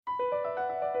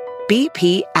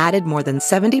BP added more than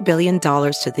 $70 billion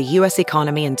to the U.S.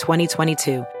 economy in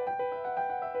 2022.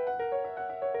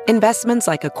 Investments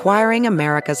like acquiring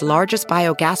America's largest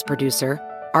biogas producer,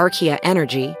 Archaea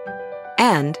Energy,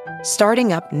 and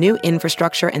starting up new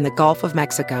infrastructure in the Gulf of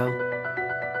Mexico.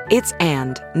 It's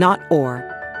and, not or.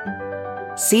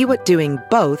 See what doing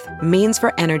both means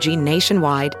for energy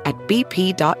nationwide at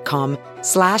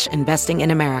bp.com/investing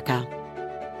in America.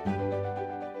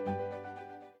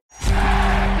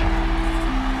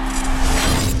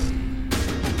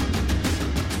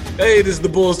 Hey, this is the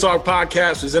Bulls Talk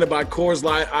Podcast presented by Coors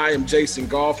Light. I am Jason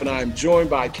Goff, and I am joined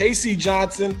by Casey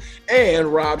Johnson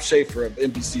and Rob Schaefer of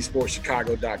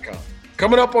NBCSportsChicago.com.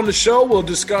 Coming up on the show, we'll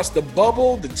discuss the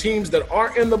bubble, the teams that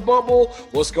aren't in the bubble,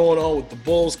 what's going on with the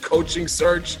Bulls coaching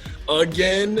search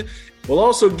again. We'll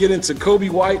also get into Kobe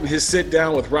White and his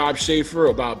sit-down with Rob Schaefer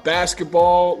about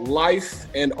basketball, life,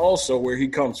 and also where he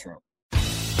comes from.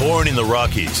 Born in the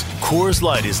Rockies, Coors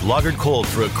Light is lagered cold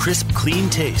for a crisp, clean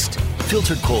taste.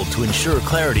 Filtered cold to ensure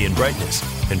clarity and brightness,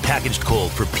 and packaged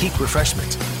cold for peak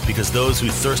refreshment, because those who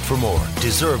thirst for more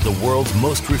deserve the world's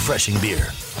most refreshing beer.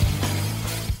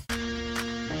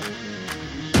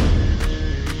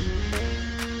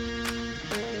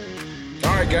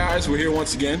 All right, guys, we're here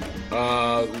once again.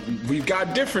 We've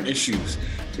got different issues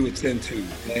to attend to,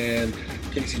 and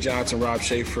Casey Johnson, Rob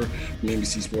Schaefer from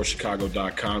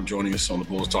NBCSportsChicago.com joining us on the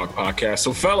Bulls Talk Podcast.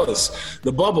 So, fellas,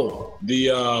 the bubble,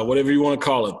 the whatever you want to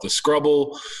call it, the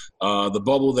scrubble, the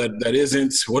bubble that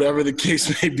isn't, whatever the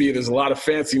case may be. There's a lot of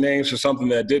fancy names for something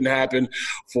that didn't happen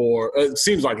for – it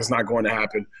seems like it's not going to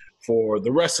happen for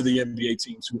the rest of the NBA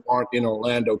teams who aren't in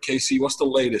Orlando. Casey, what's the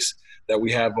latest that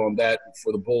we have on that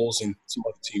for the Bulls and some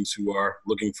other teams who are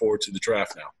looking forward to the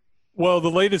draft now? Well,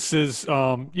 the latest is,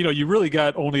 you really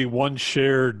got only one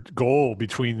shared goal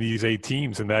between these 8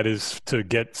 teams, and that is to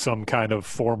get some kind of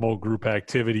formal group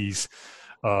activities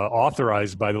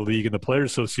authorized by the league and the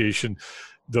Players Association.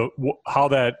 How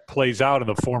that plays out in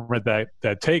the format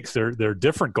that takes, there are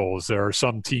different goals. There are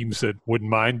some teams that wouldn't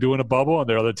mind doing a bubble, and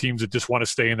there are other teams that just want to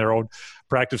stay in their own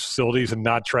practice facilities and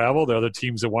not travel. There are other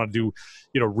teams that want to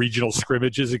do, regional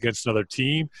scrimmages against another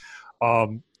team.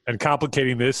 And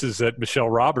complicating this is that Michelle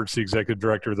Roberts, the executive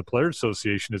director of the Players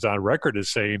Association, is on record as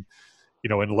saying,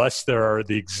 unless there are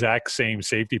the exact same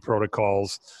safety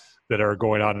protocols that are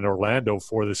going on in Orlando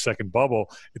for the second bubble,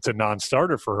 it's a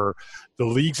non-starter for her. The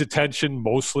league's attention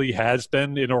mostly has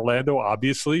been in Orlando,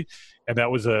 obviously, and that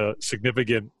was a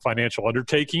significant financial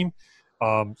undertaking.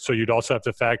 So you'd also have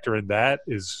to factor in that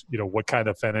is, what kind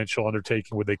of financial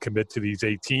undertaking would they commit to these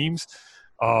 8 teams?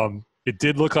 It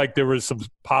did look like there was some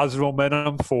positive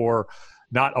momentum for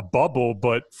not a bubble,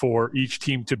 but for each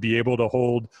team to be able to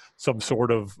hold some sort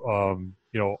of,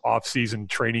 off-season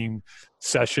training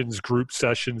sessions, group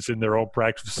sessions in their own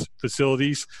practice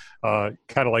facilities, kind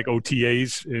of like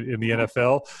OTAs in the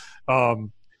NFL.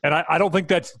 And I don't think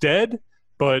that's dead,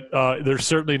 but there's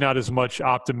certainly not as much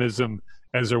optimism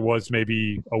as there was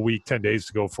maybe a week, 10 days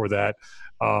ago for that.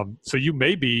 So you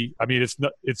may be,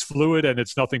 it's fluid and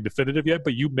it's nothing definitive yet,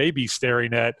 but you may be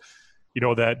staring at,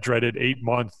 that dreaded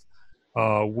 8-month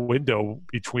window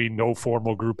between no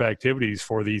formal group activities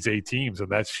for these 8 teams. And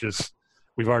that's just,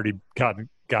 we've already gotten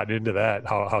into that,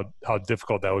 how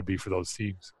difficult that would be for those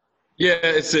teams. Yeah,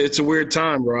 it's a weird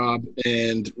time, Rob.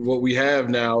 And what we have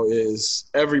now is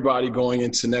everybody going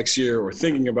into next year or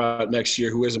thinking about next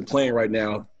year who isn't playing right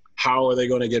now. How are they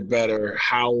going to get better?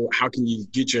 How can you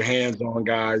get your hands on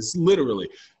guys, literally,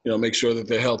 make sure that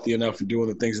they're healthy enough and doing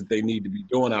the things that they need to be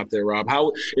doing out there, Rob?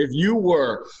 How, if you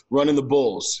were running the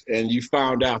Bulls and you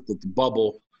found out that the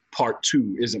bubble part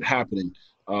 2 isn't happening,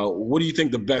 what do you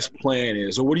think the best plan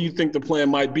is? Or what do you think the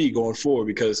plan might be going forward?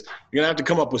 Because you're going to have to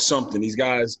come up with something. These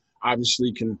guys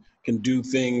obviously can do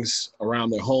things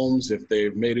around their homes if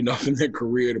they've made enough in their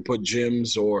career to put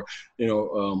gyms or,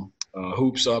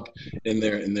 hoops up in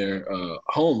their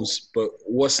homes. But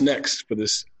what's next for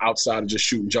this outside of just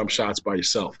shooting jump shots by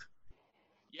yourself?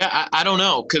 Yeah, I don't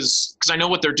know, because I know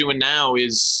what they're doing now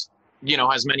is,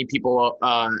 as many people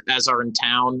as are in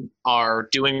town are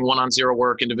doing 1-on-0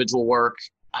 work, individual work.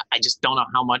 I just don't know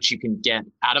how much you can get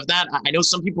out of that. I know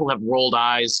some people have rolled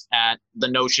eyes at the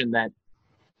notion that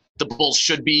the Bulls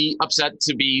should be upset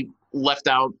to be left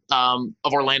out of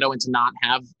Orlando and to not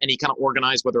have any kind of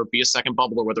organized, whether it be a second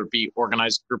bubble or whether it be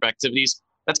organized group activities.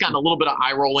 That's gotten a little bit of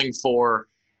eye rolling for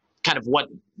kind of what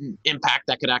impact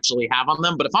that could actually have on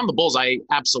them. But if I'm the Bulls, I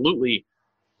absolutely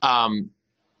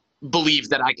believe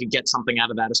that I could get something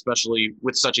out of that, especially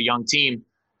with such a young team.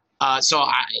 So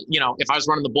if I was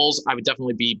running the Bulls, I would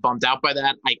definitely be bummed out by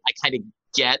that. I kind of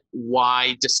get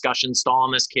why discussions stall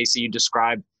on this. Casey, you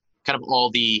described kind of all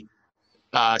the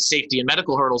safety and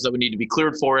medical hurdles that would need to be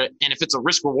cleared for it. And if it's a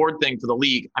risk reward thing for the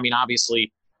league, I mean,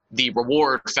 obviously the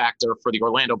reward factor for the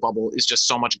Orlando bubble is just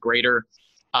so much greater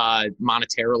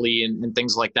monetarily and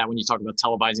things like that. When you talk about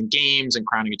televising games and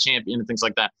crowning a champion and things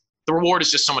like that, the reward is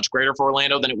just so much greater for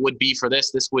Orlando than it would be for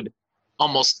this. This would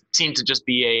almost seem to just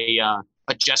be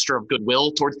a gesture of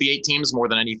goodwill towards the 8 teams more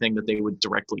than anything that they would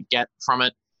directly get from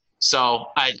it. So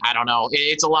I don't know.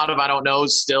 It's a lot of I don't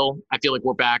knows still. I feel like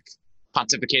we're back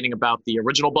pontificating about the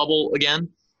original bubble again.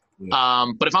 Yeah.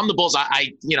 But if I'm the Bulls,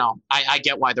 I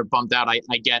get why they're bummed out.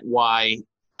 I get why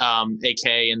AK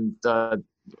and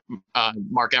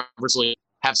Mark Eversley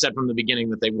have said from the beginning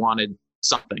that they wanted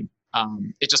something.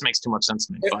 It just makes too much sense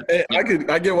to me. But,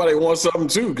 I get why they want something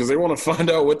too, because they want to find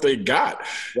out what they got.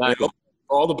 Exactly.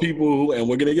 All the people who, and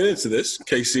we're going to get into this,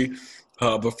 Casey,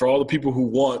 but for all the people who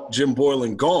want Jim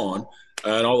Boylen gone,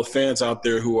 and all the fans out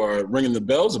there who are ringing the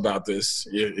bells about this,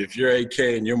 if you're AK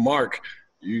and you're Mark,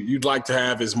 you'd like to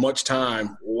have as much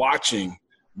time watching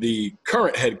the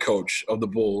current head coach of the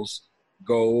Bulls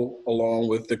go along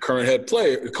with the current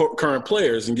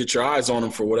players and get your eyes on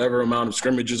them for whatever amount of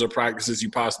scrimmages or practices you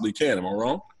possibly can. Am I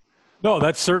wrong? No,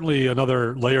 that's certainly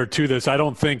another layer to this. I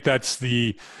don't think that's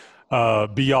the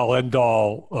be-all,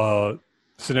 end-all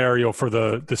scenario for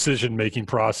the decision-making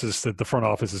process that the front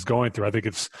office is going through. I think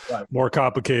it's more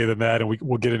complicated than that, and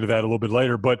we'll get into that a little bit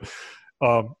later. But,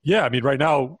 I mean, right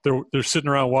now they're sitting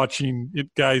around watching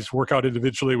guys work out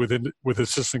individually with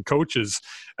assistant coaches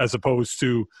as opposed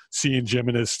to seeing Jim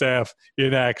and his staff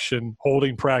in action,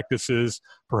 holding practices,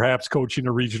 perhaps coaching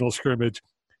a regional scrimmage,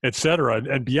 et cetera.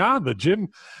 And beyond the Jim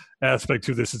aspect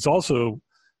to this, it's also,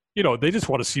 they just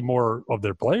want to see more of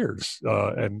their players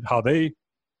and how they,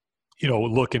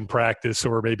 look in practice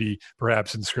or maybe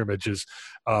perhaps in scrimmages.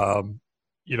 I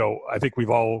think we've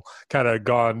all kind of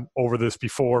gone over this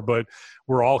before, but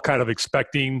we're all kind of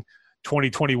expecting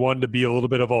 2021 to be a little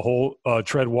bit of a whole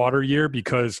tread water year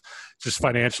because just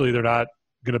financially they're not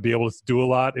going to be able to do a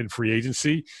lot in free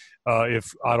agency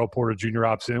if Otto Porter Jr.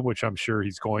 opts in, which I'm sure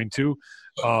he's going to.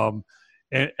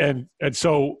 And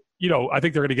so, I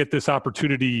think they're going to get this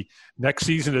opportunity next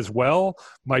season as well.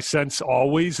 My sense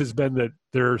always has been that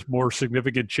there's more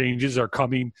significant changes are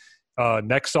coming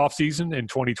next offseason in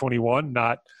 2021,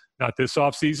 not this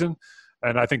offseason.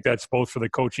 And I think that's both for the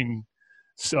coaching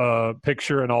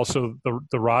picture and also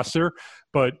the roster.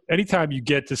 But anytime you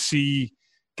get to see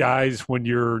guys when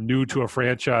you're new to a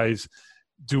franchise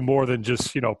do more than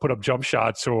just, put up jump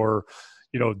shots or,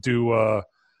 do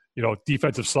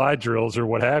defensive slide drills or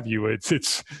what have you,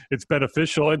 it's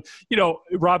beneficial. And,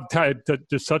 Rob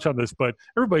just touched on this, but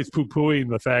everybody's poo-pooing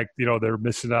the fact, they're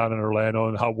missing out on Orlando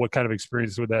and what kind of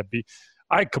experience would that be?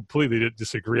 I completely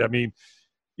disagree. I mean,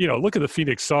 look at the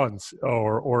Phoenix Suns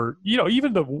or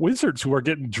even the Wizards who are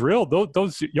getting drilled.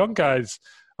 Those young guys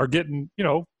are getting,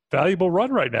 valuable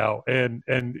run right now. And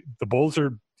the Bulls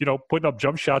are, putting up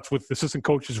jump shots with assistant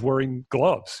coaches wearing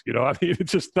gloves. I mean,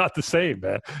 it's just not the same,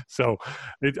 man. So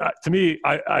to me,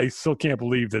 I still can't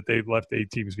believe that they've left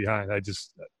 8 teams behind.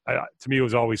 To me, it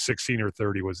was always 16 or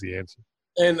 30 was the answer.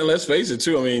 And let's face it,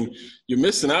 too. I mean, you're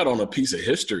missing out on a piece of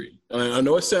history. I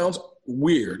know it sounds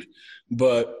weird,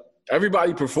 but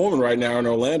everybody performing right now in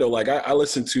Orlando, like I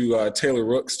listened to Taylor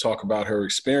Rooks talk about her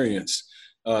experience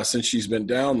since she's been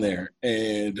down there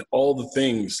and all the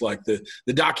things like the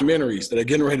documentaries that are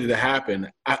getting ready to happen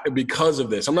because of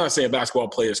this. I'm not saying basketball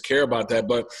players care about that,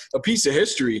 but a piece of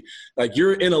history, like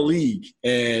you're in a league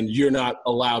and you're not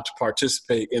allowed to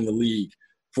participate in the league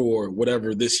for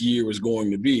whatever this year is going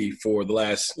to be for the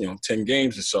last 10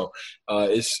 games or so.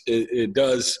 It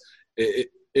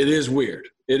is weird.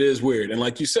 It is weird. And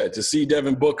like you said, to see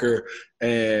Devin Booker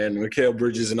and Mikal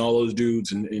Bridges and all those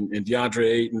dudes and DeAndre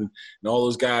Ayton and all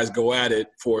those guys go at it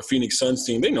for a Phoenix Suns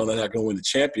team, they know they're not going to win the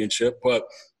championship, but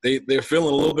they're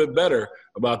feeling a little bit better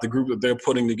about the group that they're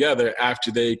putting together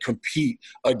after they compete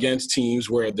against teams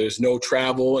where there's no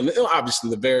travel. And obviously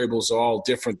the variables are all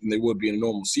different than they would be in a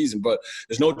normal season, but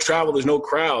there's no travel, there's no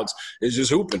crowds. It's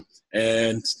just hooping.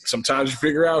 And sometimes you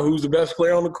figure out who's the best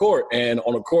player on the court. And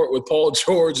on a court with Paul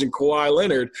George and Kawhi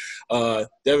Leonard,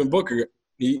 Devin Booker,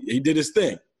 he did his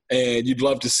thing. And you'd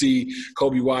love to see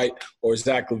Kobe White or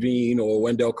Zach LaVine or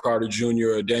Wendell Carter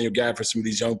Jr. or Daniel Gafford, some of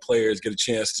these young players, get a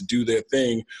chance to do their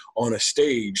thing on a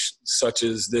stage such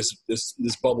as this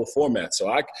bubble format. So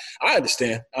I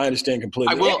understand. I understand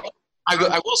completely.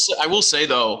 I will say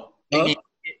though,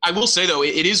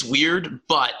 it is weird,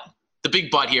 but the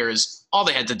big but here is all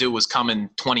they had to do was come in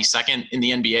 22nd in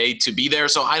the NBA to be there.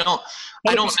 So I don't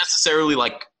necessarily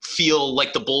feel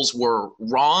like the Bulls were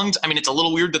wronged. I mean, it's a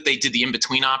little weird that they did the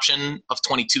in-between option of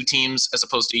 22 teams as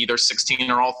opposed to either 16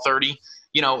 or all 30.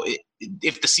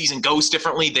 if the season goes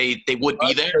differently, they would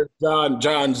be there.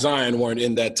 John Zion weren't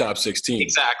in that top 16.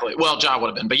 Exactly. Well, John would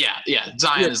have been, but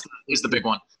Zion is the big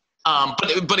one.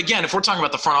 But again, if we're talking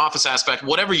about the front office aspect,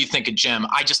 whatever you think of Jim,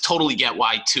 I just totally get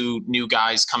why two new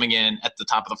guys coming in at the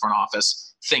top of the front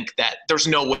office think that there's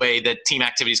no way that team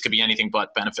activities could be anything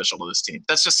but beneficial to this team.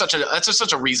 That's just such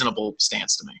a reasonable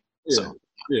stance to me.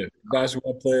 Yeah.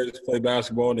 Basketball players play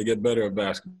basketball and they get better at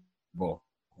basketball.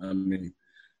 I mean,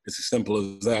 it's as simple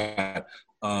as that.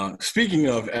 Speaking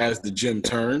of as the gym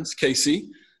turns, KC,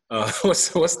 what's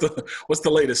the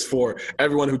latest for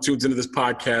everyone who tunes into this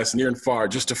podcast near and far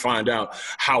just to find out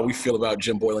how we feel about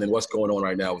Jim Boylen and what's going on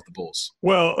right now with the Bulls?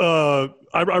 Well,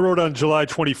 I wrote on July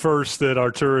 21st that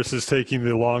Arturas is taking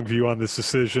the long view on this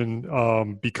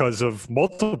decision because of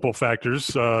multiple factors.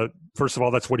 First of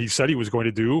all, that's what he said he was going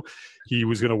to do. He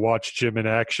was going to watch Jim in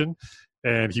action,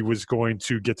 and he was going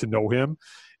to get to know him.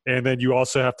 And then you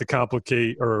also have to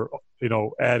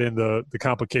add in the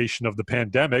complication of the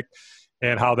pandemic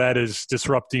and how that is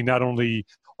disrupting not only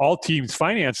all teams'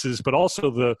 finances, but also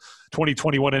the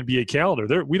 2021 NBA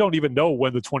calendar. We don't even know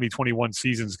when the 2021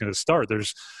 season is going to start.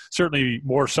 There's certainly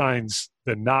more signs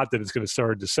than not that it's going to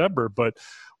start in December. But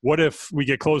what if we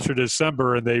get closer to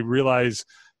December and they realize,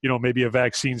 maybe a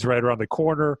vaccine's right around the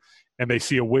corner and they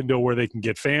see a window where they can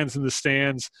get fans in the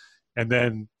stands, and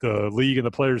then the league and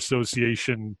the Players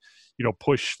Association,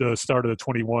 push the start of the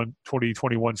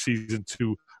 2021 season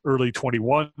to early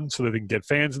 21 so that they can get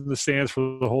fans in the stands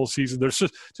for the whole season. There's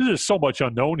just so much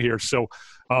unknown here. So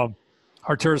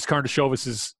Arturas Karnisovas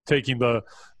is taking the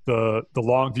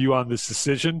long view on this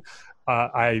decision.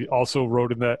 I also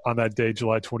wrote on that day,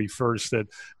 July 21st, that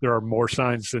there are more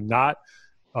signs than not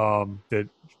that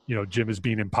Jim is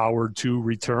being empowered to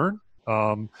return.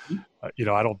 I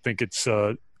don't think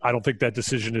I don't think that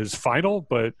decision is final,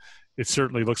 but it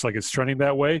certainly looks like it's trending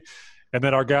that way. And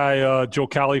then our guy, Joe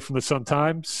Cowley from the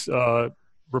Sun-Times,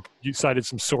 cited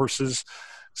some sources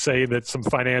saying that some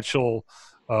financial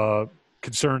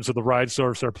concerns of the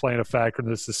Reinsdorfs are playing a factor in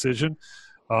this decision,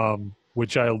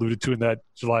 which I alluded to in that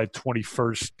July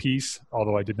 21st piece,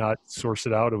 although I did not source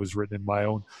it out. It was written in my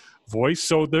own voice.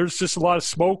 So there's just a lot of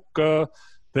smoke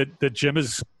that Jim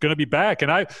is going to be back.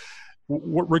 And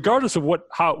regardless of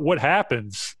what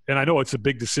happens, and I know it's a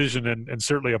big decision and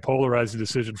certainly a polarizing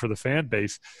decision for the fan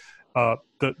base,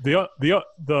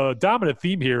 the dominant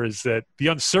theme here is that the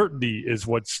uncertainty is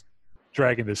what's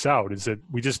dragging this out, is that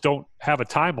we just don't have a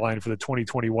timeline for the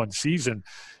 2021 season.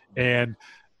 And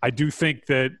I do think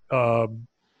that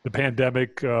the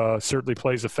pandemic certainly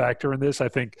plays a factor in this. I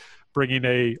think bringing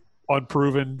a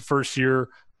unproven first-year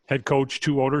head coach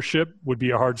to ownership would be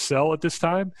a hard sell at this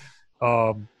time.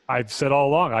 I've said all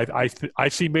along, I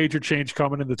see major change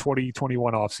coming in the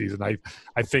 2021 offseason.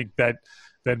 I think that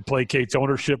then placates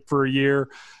ownership for a year.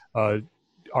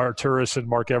 Arturas and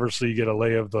Mark Eversley get a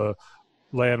lay of the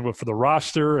land for the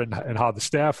roster and how the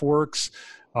staff works.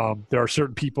 There are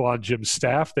certain people on Jim's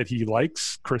staff that he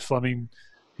likes. Chris Fleming,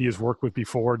 he has worked with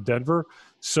before in Denver.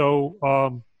 So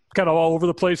kind of all over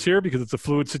the place here because it's a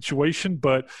fluid situation.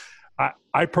 But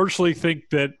I personally think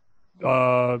that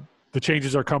the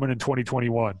changes are coming in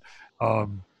 2021,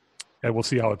 and we'll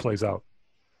see how it plays out.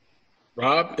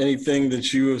 Rob, anything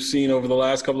that you have seen over the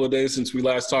last couple of days since we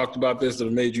last talked about this that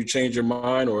have made you change your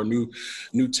mind, or a new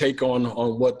take on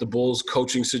what the Bulls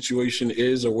coaching situation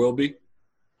is or will be?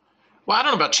 Well, I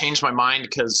don't know about change my mind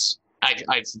because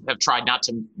I have tried not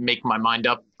to make my mind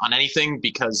up on anything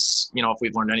because, if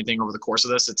we've learned anything over the course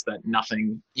of this, it's that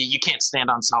you can't stand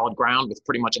on solid ground with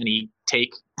pretty much any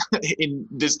take in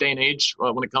this day and age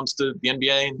when it comes to the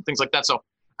NBA and things like that. So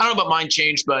I don't know about mind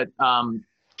change, but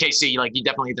KC, you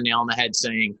definitely hit the nail on the head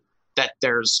saying that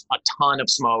there's a ton of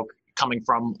smoke coming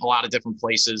from a lot of different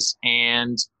places.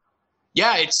 And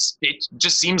yeah, it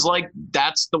just seems like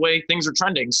that's the way things are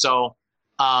trending. So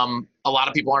a lot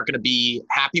of people aren't going to be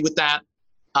happy with that.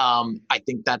 I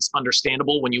think that's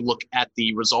understandable when you look at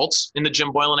the results in the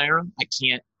Jim Boylen era. I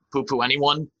can't poo-poo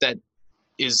anyone that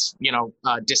is,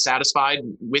 dissatisfied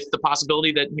with the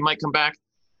possibility that he might come back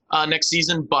next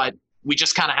season. But we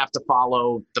just kind of have to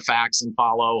follow the facts and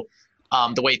follow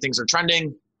the way things are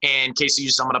trending. And Casey, you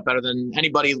sum it up better than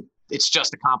anybody. It's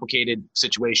just a complicated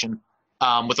situation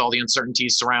with all the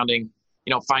uncertainties surrounding,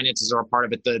 finances are a part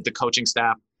of it. The coaching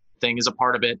staff thing is a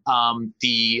part of it.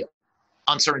 The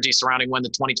uncertainty surrounding when the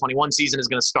 2021 season is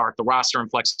going to start, the roster and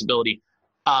flexibility.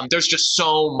 There's just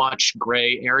so much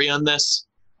gray area in this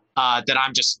that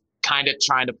I'm just kind of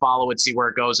trying to follow it, see where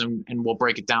it goes, and we'll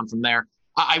break it down from there.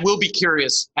 I will be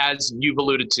curious, as you've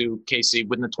alluded to, Casey,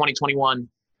 when the 2021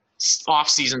 off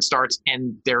season starts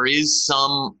and there is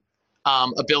some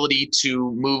ability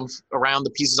to move around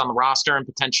the pieces on the roster and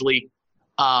potentially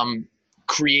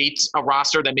create a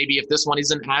roster that maybe if this one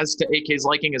isn't as to AK's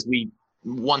liking as we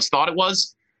once thought it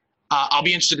was, I'll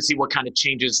be interested to see what kind of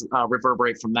changes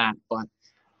reverberate from that. But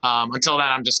until then,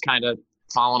 I'm just kind of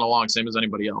following along, same as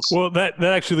anybody else. Well, that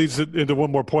actually leads into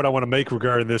one more point I want to make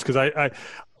regarding this, because I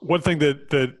one thing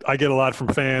that I get a lot from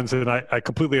fans, and I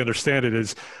completely understand it,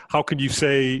 is how can you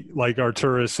say, like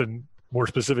Arturas and more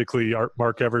specifically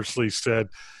Mark Eversley said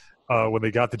when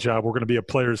they got the job, we're going to be a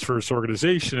players first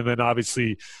organization, and then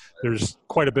obviously there's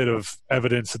quite a bit of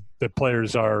evidence that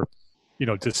players are,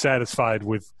 dissatisfied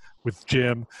with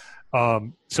Jim.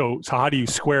 So how do you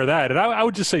square that? And I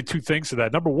would just say two things to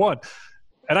that. Number one,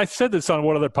 and I said this on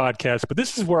one other podcast, but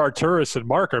this is where Arturas and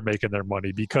Mark are making their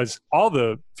money, because all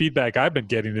the feedback I've been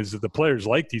getting is that the players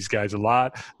like these guys a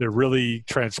lot. They're really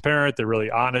transparent. They're really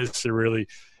honest. They're really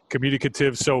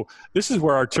communicative. So this is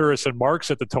where Arturas and Mark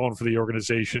set the tone for the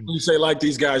organization. When you say like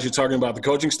these guys, you're talking about the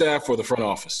coaching staff or the front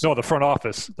office? No, the front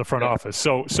office. The front office.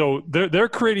 So they're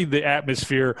creating the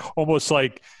atmosphere almost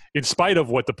like in spite of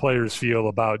what the players feel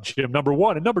about Jim, number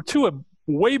one. And number two, and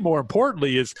way more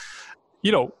importantly, is,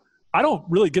 I don't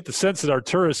really get the sense that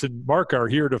Arturas and Mark are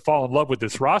here to fall in love with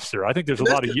this roster. I think there's a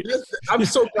lot of – I'm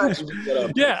so glad you brought that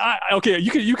up. Yeah, okay,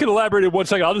 you can elaborate in 1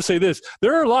 second. I'll just say this.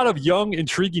 There are a lot of young,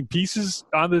 intriguing pieces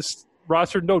on this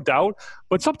roster, no doubt,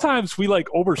 but sometimes we,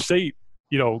 overstate,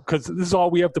 because this is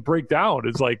all we have to break down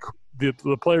is,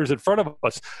 the players in front of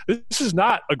us. This is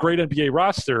not a great NBA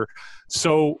roster.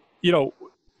 So,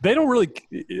 they don't really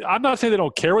 – I'm not saying they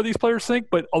don't care what these players think,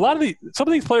 but some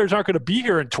of these players aren't going to be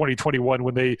here in 2021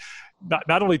 when they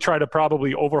not only try to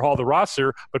probably overhaul the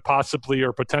roster, but possibly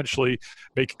or potentially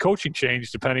make a coaching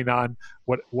change depending on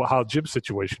how Jim's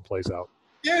situation plays out.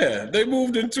 Yeah, they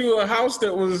moved into a house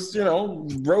that was,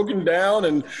 broken down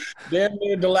and damn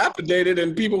near dilapidated,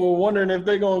 and people were wondering if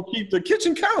they're going to keep the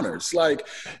kitchen counters.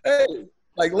 Hey –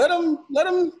 let them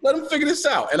figure this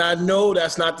out. And I know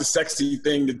that's not the sexy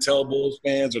thing to tell Bulls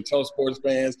fans or tell sports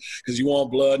fans, because you want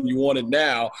blood and you want it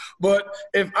now. But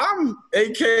if I'm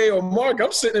AK or Mark,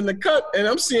 I'm sitting in the cut and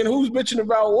I'm seeing who's bitching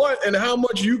about what and how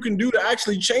much you can do to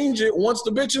actually change it once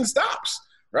the bitching stops,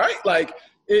 right?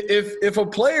 If a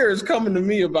player is coming to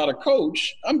me about a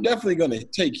coach, I'm definitely going to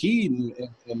take heed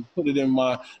and put it in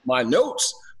my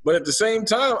notes. But at the same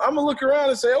time, I'm going to look around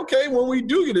and say, okay, when we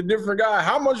do get a different guy,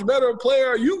 how much better a player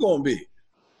are you going to be?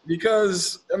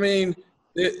 Because,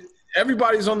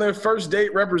 everybody's on their first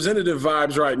date representative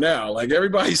vibes right now.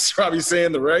 Everybody's probably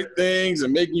saying the right things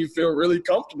and making you feel really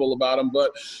comfortable about them. But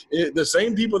the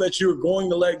same people that you're going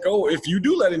to let go, if you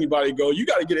do let anybody go, you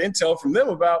got to get intel from them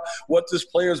about what this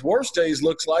player's worst days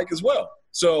looks like as well.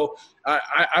 So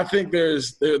I think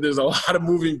there's a lot of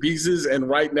moving pieces. And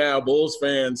right now, Bulls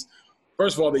fans –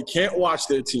 first of all, they can't watch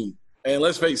their team. And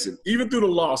let's face it, even through the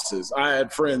losses, I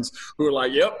had friends who were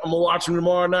like, yep, I'm going to watch them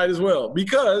tomorrow night as well,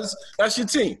 because that's your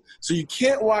team. So you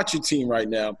can't watch your team right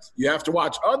now. You have to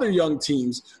watch other young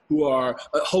teams who are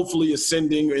hopefully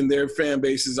ascending in their fan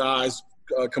base's eyes,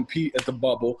 compete at the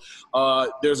bubble.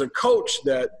 There's a coach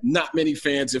that not many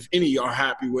fans, if any, are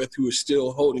happy with, who is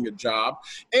still holding a job.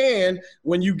 And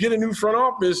when you get a new front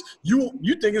office, you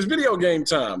think it's video game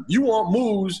time. You want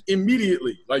moves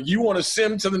immediately. You want to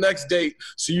sim to the next date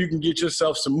so you can get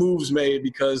yourself some moves made,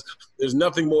 because there's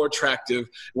nothing more attractive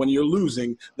when you're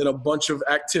losing than a bunch of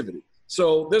activity.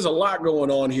 So there's a lot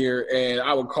going on here, and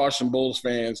I would caution Bulls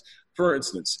fans, for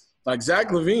instance,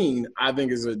 Zach LaVine, I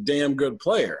think, is a damn good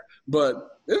player.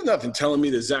 But there's nothing telling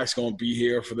me that Zach's going to be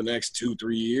here for the next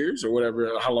 2-3 years or whatever,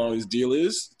 how long his deal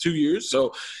is, 2 years.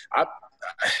 So I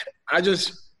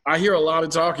hear a lot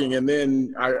of talking, and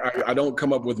then I don't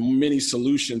come up with many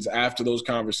solutions after those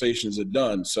conversations are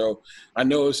done. So I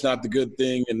know it's not the good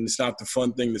thing and it's not the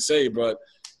fun thing to say, but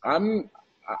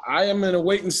I am in a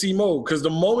wait-and-see mode, because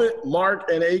the moment Mark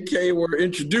and AK were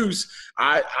introduced,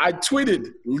 I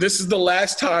tweeted, this is the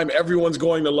last time everyone's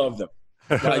going to love them.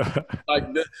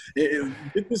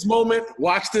 Get this moment,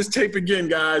 watch this tape again,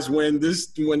 guys, when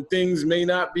things may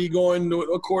not be going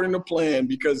according to plan,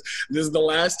 because this is the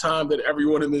last time that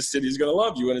everyone in this city is going to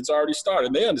love you, and it's already started.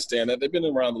 And they understand that. They've been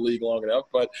around the league long enough.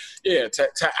 But, yeah,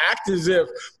 to act as if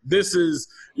this is,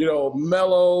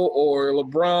 Melo or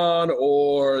LeBron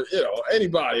or,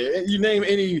 anybody. You name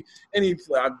any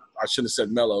I shouldn't have said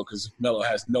Melo, because Melo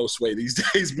has no sway these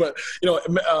days. But,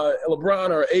 LeBron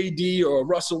or AD or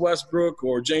Russell Westbrook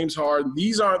or James Harden,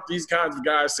 these aren't these kinds of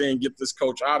guys saying, get this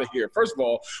coach out of here. First of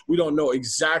all, we don't know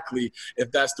exactly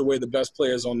if that's the way the best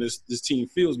players on this team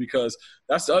feels, because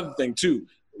that's the other thing, too.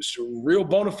 Real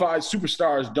bona fide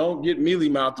superstars don't get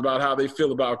mealy-mouthed about how they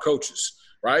feel about coaches.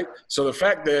 right? So the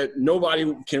fact that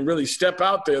nobody can really step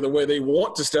out there the way they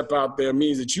want to step out there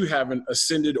means that you haven't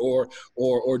ascended or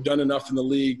done enough in the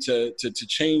league to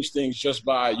change things just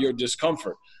by your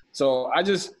discomfort. So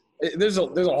there's a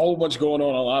whole bunch going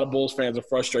on. A lot of Bulls fans are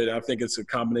frustrated. I think it's a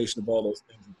combination of all those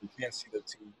things. You can't see the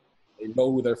team. They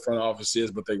know who their front office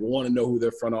is, but they want to know who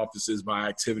their front office is by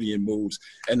activity and moves,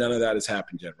 and none of that has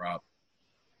happened yet, Rob.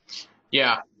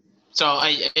 Yeah. So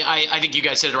I think you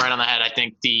guys hit it right on the head. I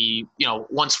think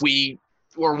once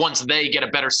they get a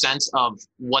better sense of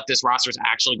what this roster is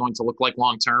actually going to look like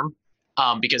long term,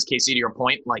 because Casey, to your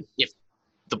point, like if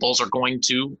the Bulls are going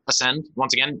to ascend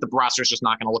once again, the roster is just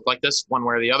not going to look like this one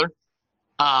way or the other.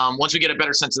 Once we get a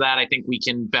better sense of that, I think we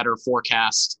can better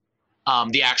forecast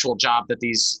the actual job that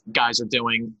these guys are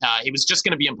doing. It was just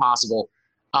going to be impossible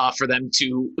for them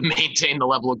to maintain the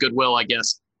level of goodwill, I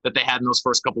guess, that they had in those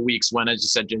first couple of weeks when, as you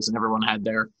said, Jason, everyone had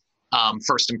their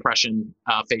first impression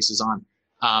faces on,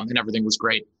 and everything was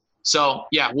great. So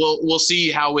yeah, we'll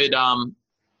see how it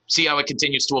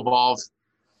continues to evolve,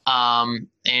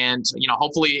 and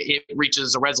hopefully it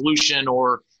reaches a resolution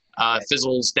or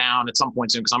fizzles down at some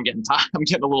point soon. Because I'm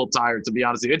getting a little tired, to be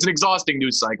honest with you. It's an exhausting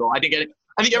news cycle. I think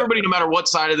everybody, no matter what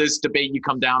side of this debate you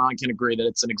come down on, can agree that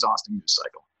it's an exhausting news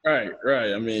cycle.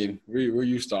 Right. I mean, we're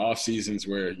used to off seasons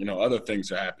where, other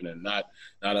things are happening, not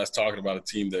us talking about a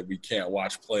team that we can't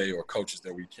watch play or coaches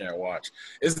that we can't watch.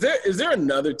 Is there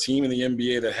another team in the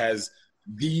NBA that has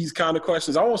these kind of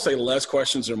questions? I won't say less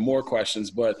questions or more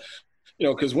questions, but,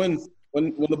 because when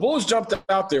the Bulls jumped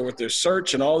out there with their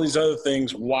search and all these other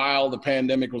things while the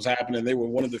pandemic was happening, they were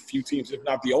one of the few teams, if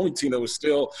not the only team, that was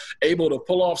still able to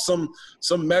pull off some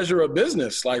measure of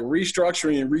business. Like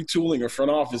restructuring and retooling a front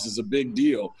office is a big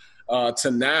deal.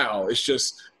 To now, it's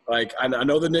just like I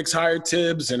know the Knicks hired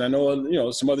Tibbs, and I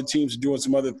know some other teams are doing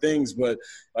some other things, but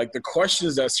like the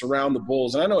questions that surround the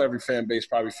Bulls, and I know every fan base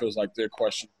probably feels like their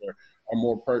questions are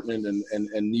more pertinent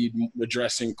and need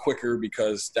addressing quicker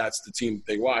because that's the team that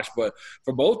they watch. But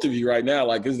for both of you right now,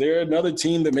 like, is there another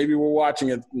team that maybe we're watching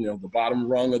at the bottom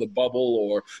rung of the bubble,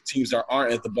 or teams that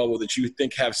aren't at the bubble that you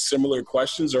think have similar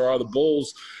questions, or are the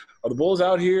Bulls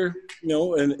out here,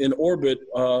 in orbit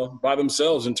by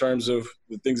themselves in terms of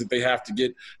the things that they have to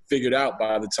get figured out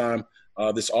by the time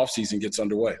this offseason gets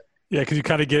underway? Yeah, because you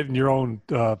kind of get in your own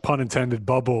pun intended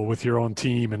bubble with your own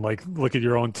team and like look at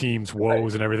your own team's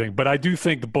woes and everything. But I do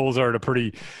think the Bulls are in a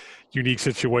pretty unique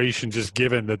situation, just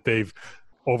given that they've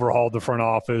overhauled the front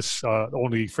office,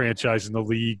 only franchise in the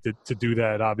league to do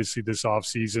that, obviously, this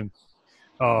offseason.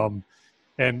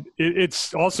 And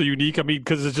it's also unique,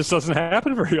 because it just doesn't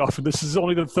happen very often. This is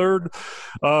only the third,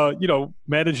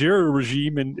 managerial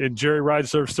regime, and Jerry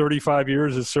Rice serves 35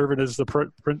 years as serving as the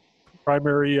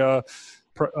primary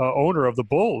owner of the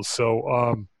Bulls.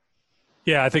 So,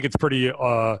 I think it's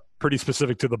pretty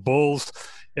specific to the Bulls.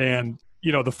 And,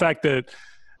 the fact that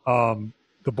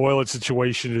the Boylen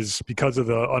situation is because of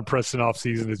the unprecedented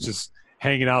offseason, it's just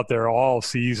hanging out there all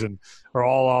season or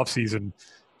all offseason,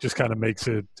 just kind of makes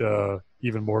it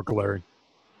even more glaring.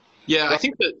 Yeah, I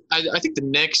think the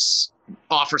Knicks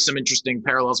offer some interesting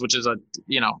parallels, which is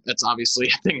that's obviously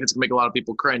a thing that's gonna make a lot of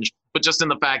people cringe. But just in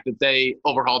the fact that they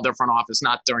overhauled their front office,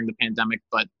 not during the pandemic,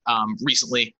 but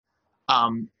recently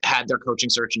had their coaching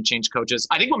search and changed coaches.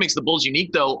 I think what makes the Bulls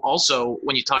unique, though, also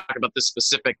when you talk about this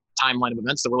specific timeline of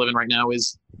events that we're living right now,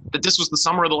 is that this was the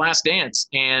summer of the Last Dance,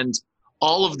 and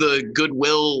all of the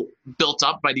goodwill built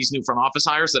up by these new front office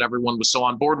hires that everyone was so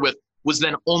on board with was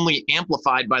then only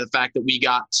amplified by the fact that we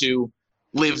got to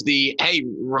live hey,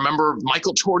 remember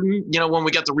Michael Jordan, when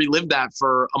we got to relive that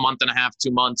for a month and a half,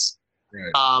 2 months.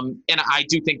 Right. And I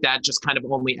do think that just kind of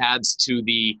only adds to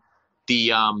the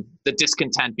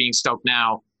discontent being stoked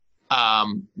now,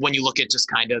 when you look at just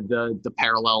kind of the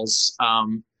parallels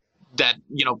that,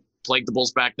 plagued the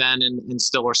Bulls back then and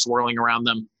still are swirling around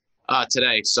them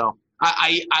today. So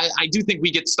I do think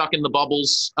we get stuck in the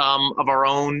bubbles of our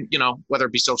own, whether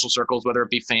it be social circles, whether it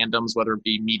be fandoms, whether it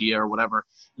be media or whatever.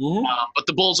 Mm-hmm. But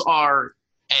the Bulls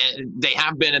they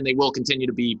have been and they will continue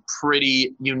to be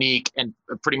pretty unique and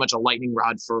pretty much a lightning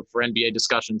rod for NBA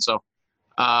discussion. So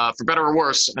for better or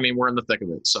worse, we're in the thick of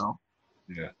it. So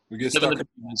yeah, we get stuck,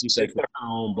 as you say, in our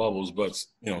own bubbles, but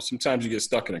sometimes you get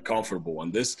stuck in a comfortable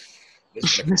one. This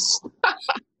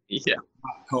yeah.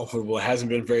 Comfortable. It hasn't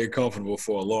been very comfortable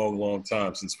for a long, long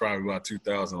time, since probably about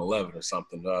 2011 or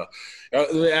something.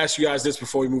 Let me ask you guys this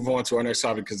before we move on to our next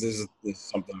topic, because this is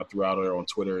something I threw out there on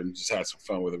Twitter and just had some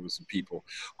fun with it with some people.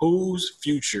 Whose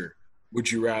future would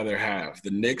you rather have,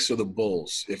 the Knicks or the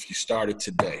Bulls, if you started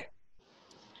today?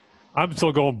 I'm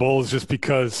still going Bulls just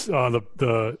because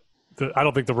the I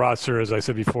don't think the roster, as I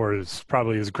said before, is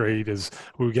probably as great as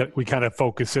we kind of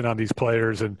focus in on these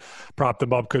players and prop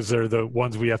them up because they're the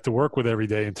ones we have to work with every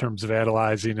day in terms of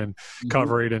analyzing and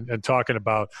covering and talking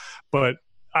about. But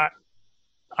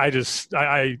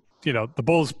the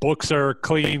Bulls books are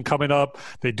clean coming up.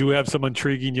 They do have some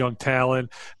intriguing young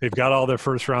talent. They've got all their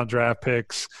first round draft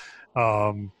picks.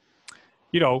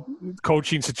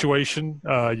 Coaching situation,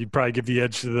 you'd probably give the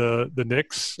edge to the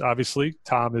Knicks. Obviously,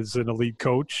 Tom is an elite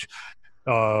coach.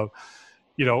 All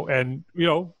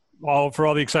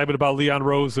the excitement about Leon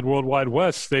Rose and World Wide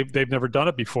West, they've never done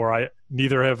it before.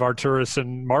 Neither have Arturis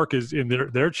and Mark is in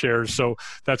their chairs, so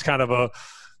that's kind of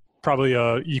probably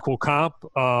a equal comp.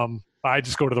 I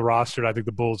just go to the roster. I think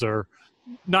the Bulls are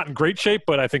not in great shape,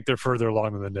 but I think they're further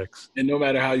along than the Knicks. And no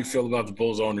matter how you feel about the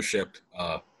Bulls' ownership,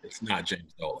 it's not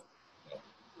James Dolan.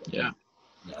 Yeah.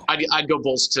 No. I'd go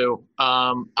Bulls too.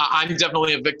 I'm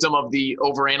definitely a victim of the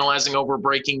overanalyzing, over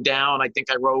breaking down. I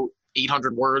think I wrote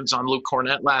 800 words on Luke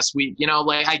Cornett last week.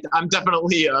 I'm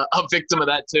definitely a victim of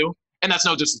that too. And that's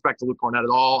no disrespect to Luke Cornett at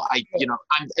all.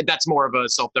 That's more of a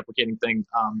self-deprecating thing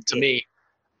to me.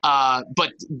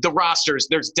 But the rosters,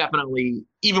 there's definitely,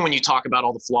 even when you talk about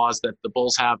all the flaws that the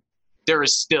Bulls have, there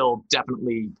is still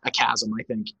definitely a chasm, I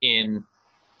think, in,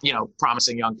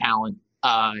 promising young talent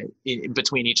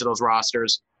between each of those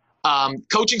rosters.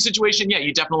 Coaching situation, yeah,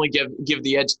 you definitely give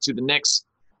the edge to the Knicks.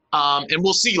 And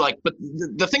we'll see, but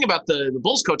the thing about the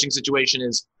Bulls coaching situation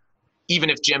is, even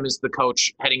if Jim is the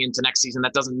coach heading into next season,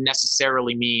 that doesn't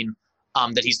necessarily mean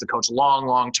that he's the coach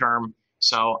long term.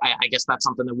 So I guess that's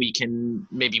something that we can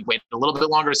maybe wait a little bit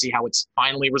longer to see how it's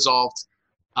finally resolved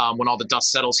when all the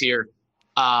dust settles here.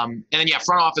 And then,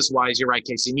 front office wise, you're right,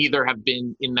 Casey, neither have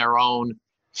been in their own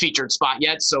featured spot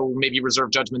yet. So maybe reserve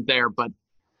judgment there. But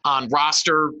on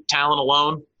roster talent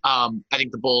alone, I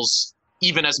think the Bulls,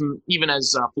 even as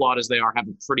flawed as they are, have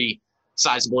a pretty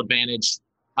sizable advantage.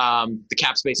 The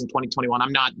cap space in 2021,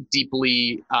 I'm not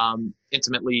deeply,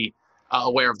 intimately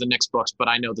aware of the Knicks books, but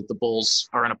I know that the Bulls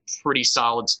are in a pretty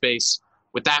solid space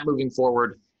with that moving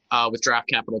forward. With draft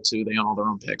capital too, they own all their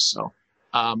own picks. So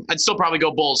I'd still probably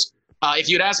go Bulls. If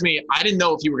you'd asked me, I didn't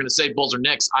know if you were going to say Bulls or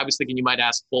Knicks. I was thinking you might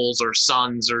ask Bulls or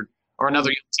Suns or another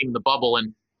young team in the bubble.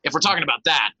 And if we're talking about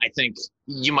that, I think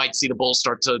you might see the Bulls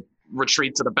start to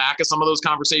retreat to the back of some of those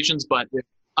conversations. But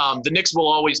the Knicks will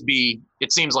always be a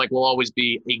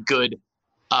good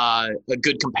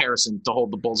comparison to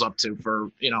hold the Bulls up to for,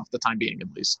 the time being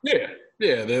at least. Yeah.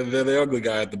 Yeah. They're the ugly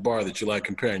guy at the bar that you like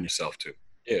comparing yourself to.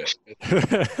 Yeah. Shout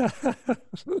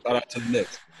out to the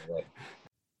Knicks.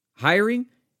 Hiring?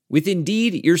 With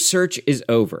Indeed, your search is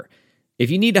over. If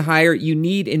you need to hire, you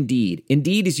need Indeed.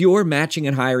 Indeed is your matching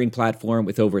and hiring platform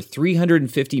with over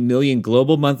 350 million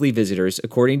global monthly visitors,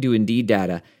 according to Indeed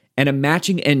data, and a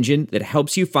matching engine that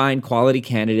helps you find quality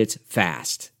candidates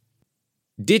fast.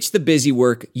 Ditch the busy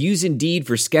work. Use Indeed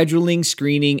for scheduling,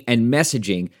 screening, and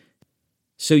messaging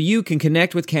so you can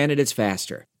connect with candidates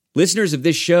faster. Listeners of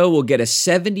this show will get a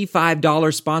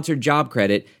 $75 sponsored job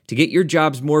credit to get your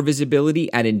jobs more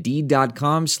visibility at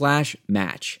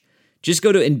Indeed.com/match. Just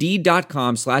go to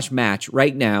Indeed.com/match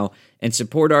right now and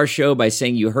support our show by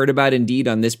saying you heard about Indeed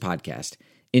on this podcast.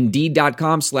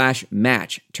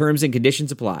 Indeed.com/match. Terms and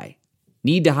conditions apply.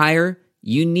 Need to hire?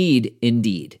 You need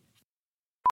Indeed.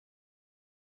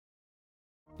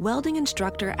 Welding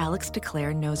instructor Alex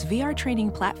DeClaire knows VR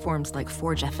training platforms like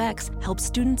Forge FX help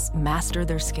students master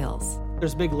their skills.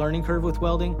 There's a big learning curve with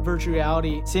welding. Virtual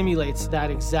reality simulates that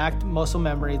exact muscle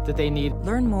memory that they need.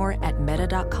 Learn more at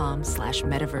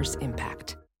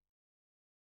meta.com/metaverseimpact.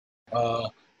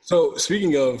 So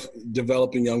speaking of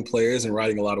developing young players and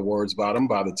writing a lot of words about them,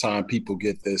 by the time people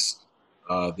get this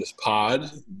pod,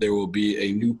 there will be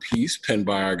a new piece penned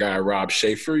by our guy Rob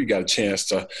Schaefer. You got a chance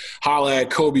to holler at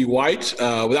Kobe White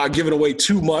without giving away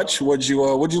too much. What'd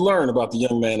you learn about the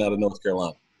young man out of North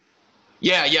Carolina?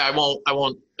 Yeah, I won't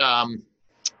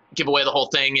give away the whole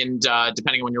thing. And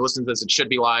depending on when you're listening to this, it should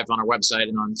be live on our website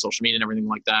and on social media and everything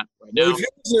like that right now. Well, if you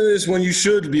listen to this when you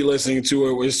should be listening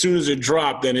to it, as soon as it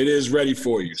dropped, then it is ready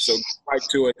for you. So get right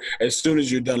to it as soon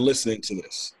as you're done listening to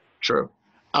this. True.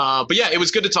 But yeah, it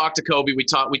was good to talk to Kobe. We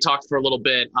talked for a little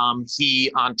bit.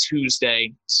 He on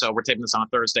Tuesday, so we're taping this on a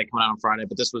Thursday, coming out on Friday,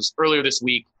 but this was earlier this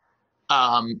week.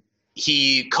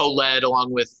 He co-led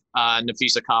along with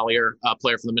Nafisa Collier, a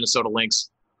player from the Minnesota Lynx,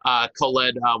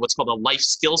 co-led what's called a life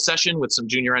skill session with some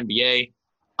junior NBA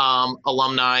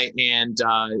alumni and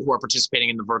who are participating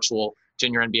in the virtual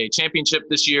junior NBA championship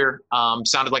this year.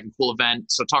 Sounded like a cool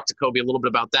event. So talked to Kobe a little bit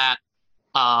about that.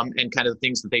 And kind of the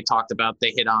things that they talked about.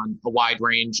 They hit on a wide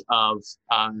range of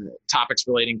topics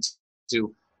relating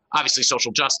to obviously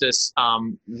social justice,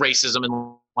 racism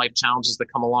in life challenges that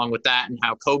come along with that, and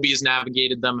how Kobe has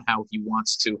navigated them, how he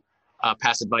wants to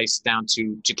pass advice down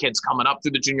to kids coming up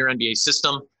through the junior NBA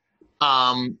system,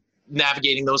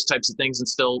 navigating those types of things and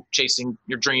still chasing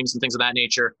your dreams and things of that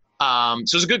nature.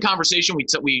 So it was a good conversation.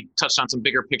 We touched on some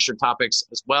bigger picture topics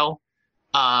as well.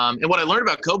 And what I learned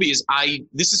about Kobe is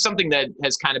this is something that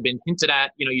has kind of been hinted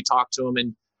at. You talk to him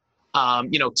and,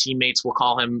 teammates will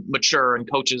call him mature and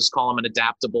coaches call him an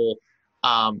adaptable,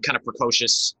 kind of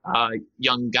precocious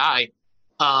young guy.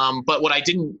 But what I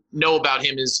didn't know about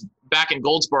him is back in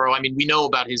Goldsboro, we know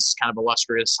about his kind of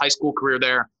illustrious high school career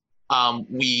there.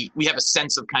 We have a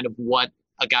sense of kind of what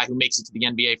a guy who makes it to the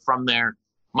NBA from there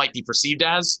might be perceived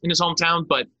as in his hometown,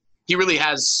 but he really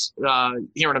has,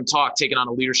 hearing him talk, taken on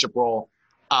a leadership role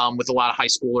with a lot of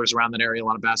high schoolers around that area, a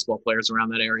lot of basketball players around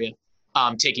that area,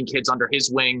 taking kids under his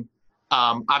wing.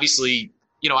 Obviously,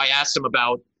 I asked him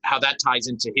about how that ties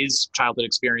into his childhood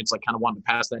experience, like kind of wanted to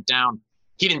pass that down.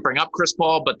 He didn't bring up Chris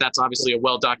Paul, but that's obviously a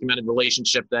well-documented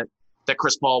relationship that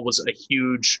Chris Paul was a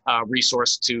huge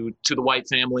resource to the White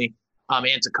family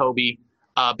and to Kobe,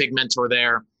 big mentor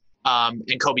there.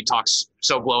 And Kobe talks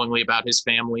so glowingly about his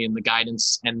family and the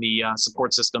guidance and the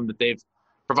support system that they've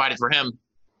provided for him.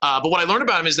 But what I learned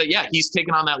about him is that, he's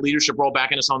taken on that leadership role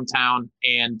back in his hometown.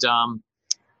 And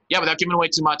without giving away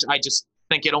too much, I just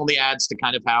think it only adds to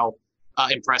kind of how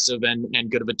impressive and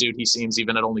good of a dude he seems,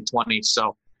 even at only 20.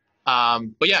 So,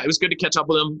 it was good to catch up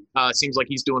with him. Seems like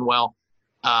he's doing well.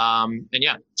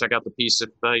 Check out the piece if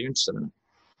you're interested in it.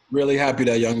 Really happy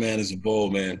that young man is a Bull,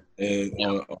 man. And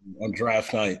on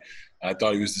draft night, I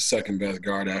thought he was the second best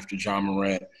guard after John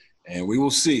Morant, and we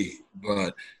will see.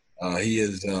 But he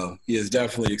has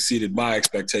definitely exceeded my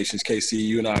expectations. KC,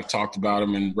 you and I have talked about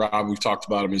him, and Rob, we've talked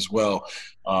about him as well.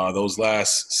 Those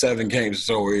last 7 games or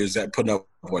so, where he was putting up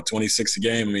 26 a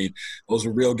game. Those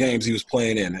were real games he was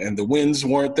playing in, and the wins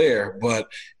weren't there,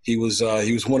 but he was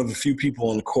one of the few people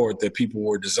on the court that people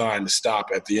were designed to stop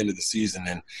at the end of the season,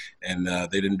 and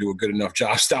they didn't do a good enough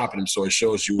job stopping him. So it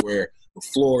shows you where the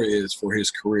floor is for his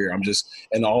career.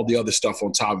 And all the other stuff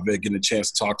on top of it, getting a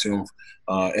chance to talk to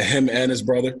him and his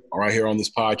brother right here on this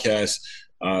podcast.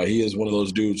 He is one of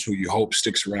those dudes who you hope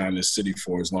sticks around this city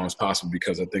for as long as possible,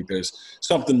 because I think there's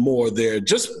something more there.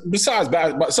 Just besides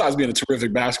being a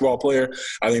terrific basketball player,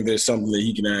 I think there's something that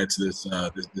he can add to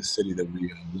this city that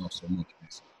we love so much.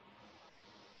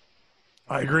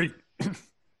 I agree.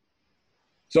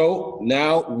 So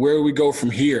now where do we go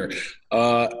from here?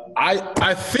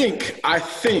 I think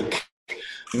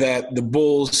that the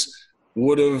Bulls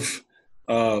would have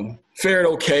fared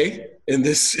okay in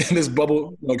this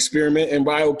bubble experiment. And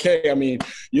by okay,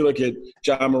 you look at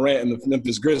John Morant and the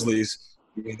Memphis Grizzlies.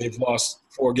 They've lost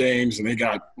 4 games, and they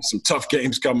got some tough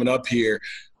games coming up here.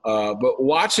 But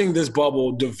watching this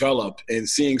bubble develop and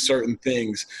seeing certain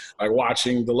things, like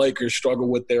watching the Lakers struggle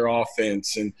with their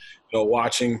offense, and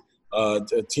watching a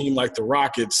team like the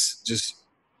Rockets just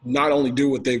not only do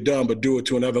what they've done, but do it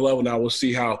to another level. Now we'll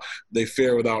see how they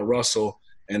fare without Russell,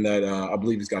 and that I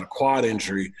believe he's got a quad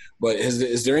injury. But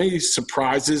is there any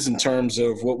surprises in terms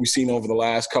of what we've seen over the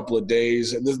last couple of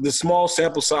days? The small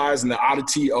sample size and the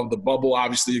oddity of the bubble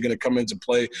obviously are going to come into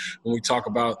play when we talk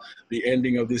about the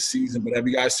ending of this season. But have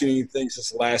you guys seen anything since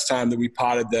the last time that we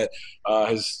potted that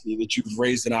you've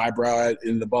raised an eyebrow at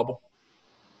in the bubble?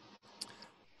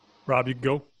 Rob, you can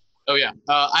go. Oh yeah.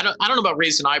 I don't know about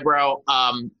raised an eyebrow.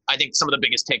 I think some of the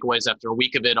biggest takeaways after a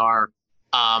week of it are,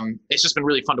 it's just been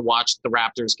really fun to watch the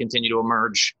Raptors continue to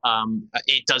emerge.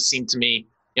 It does seem to me,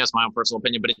 it's my own personal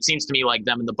opinion, but it seems to me like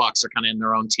them and the Bucks are kind of in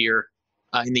their own tier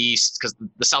in the East, because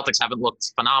the Celtics haven't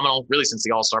looked phenomenal really since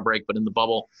the All-Star break, but in the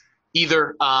bubble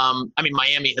either.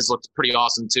 Miami has looked pretty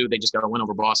awesome too. They just got a win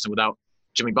over Boston without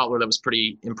Jimmy Butler. That was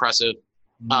pretty impressive.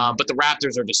 But the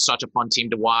Raptors are just such a fun team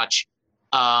to watch.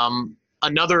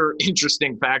 Another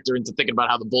interesting factor into thinking about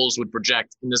how the Bulls would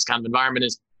project in this kind of environment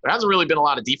is there hasn't really been a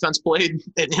lot of defense played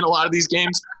in a lot of these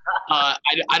games.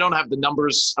 I don't have the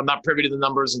numbers. I'm not privy to the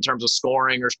numbers in terms of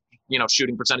scoring or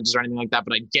shooting percentages or anything like that,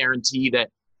 but I guarantee that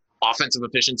offensive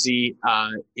efficiency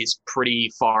is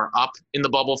pretty far up in the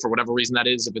bubble for whatever reason that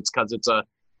is. If it's because it's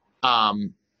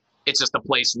just a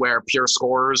place where pure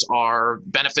scorers are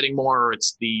benefiting more, or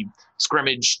it's the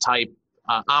scrimmage type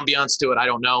ambiance to it. I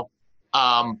don't know.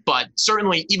 But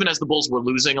certainly, even as the Bulls were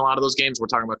losing a lot of those games, we're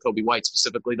talking about Kobe White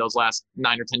specifically, those last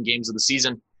 9 or 10 games of the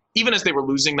season, even as they were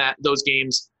losing those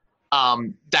games,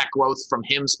 that growth from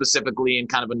him specifically and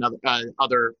kind of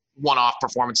other one-off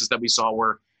performances that we saw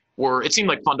were it seemed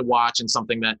like fun to watch and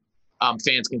something that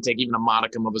fans can take even a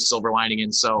modicum of a silver lining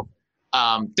in. So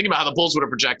thinking about how the Bulls would have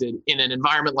projected in an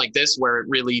environment like this, where it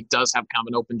really does have kind of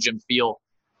an open gym feel,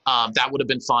 that would have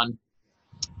been fun.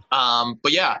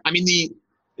 But yeah, I mean, the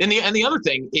other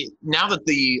thing, now that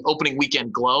the opening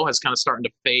weekend glow has kind of starting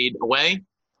to fade away,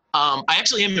 I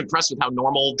actually am impressed with how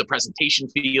normal the presentation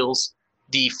feels.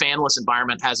 The fanless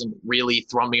environment hasn't really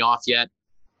thrown me off yet.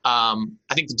 I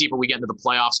think the deeper we get into the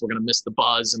playoffs, we're going to miss the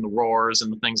buzz and the roars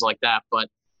and the things like that. But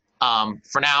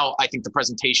for now, I think the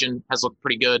presentation has looked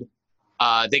pretty good.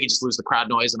 They can just lose the crowd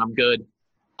noise and I'm good.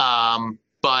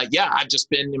 But yeah, I've just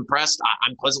been impressed.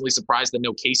 I'm pleasantly surprised that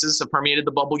no cases have permeated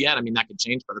the bubble yet. I mean, that could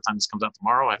change by the time this comes out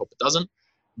tomorrow. I hope it doesn't.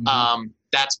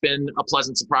 That's been a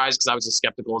pleasant surprise because I was as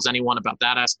skeptical as anyone about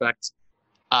that aspect.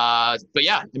 But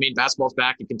yeah, I mean, basketball's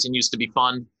back. It continues to be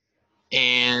fun.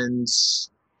 And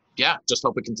yeah, just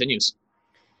hope it continues.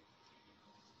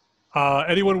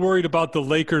 Anyone worried about the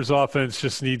Lakers offense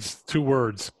just needs 2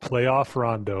 words: playoff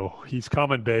Rondo. He's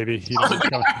coming, baby. He's coming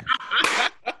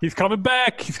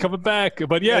back. He's coming back.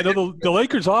 But yeah, no, the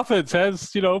Lakers offense has,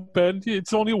 been,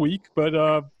 it's only a week, but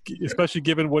especially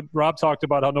given what Rob talked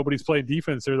about, how nobody's playing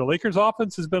defense there, the Lakers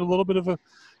offense has been a little bit of a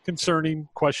concerning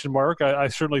question mark. I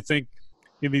certainly think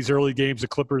in these early games, the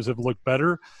Clippers have looked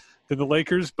better than the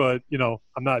Lakers, but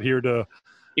I'm not here to.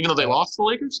 Even though they lost the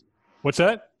Lakers? What's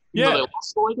that? Even though they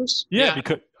lost the Lakers? Yeah,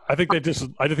 because I think they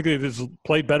just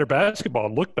played better basketball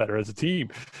and looked better as a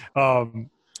team.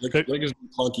 Lakers been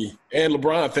clunky, and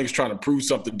LeBron I think is trying to prove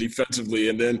something defensively,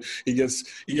 and then he gets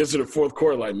to the fourth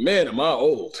quarter like, man, am I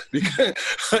old?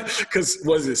 Because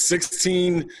was it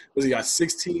 16? Was he got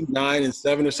 16, 9, and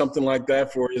 7 or something like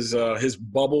that for his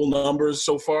bubble numbers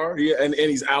so far? And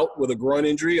he's out with a groin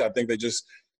injury. I think I just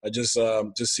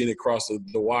seen it cross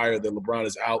the wire that LeBron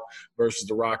is out versus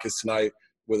the Rockets tonight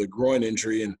with a groin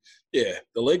injury, and yeah,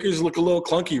 the Lakers look a little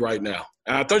clunky right now.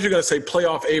 And I thought you were gonna say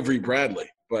playoff Avery Bradley.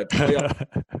 But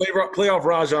playoff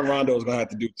Rajon Rondo is going to have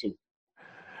to do too.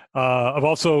 I've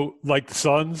also liked the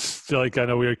Suns. I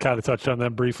know we kind of touched on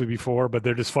them briefly before, but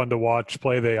they're just fun to watch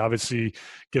play. They obviously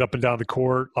get up and down the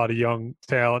court. A lot of young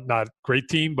talent. Not a great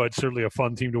team, but certainly a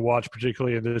fun team to watch,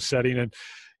 particularly in this setting. And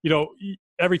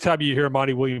every time you hear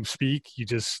Monty Williams speak, you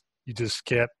just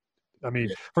can't. I mean,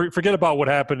 forget about what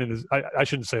happened in his. I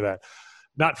shouldn't say that.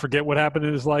 Not forget what happened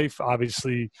in his life.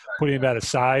 Obviously, putting that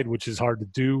aside, which is hard to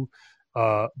do.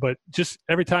 But just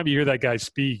every time you hear that guy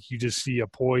speak, you just see a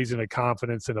poise and a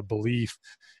confidence and a belief,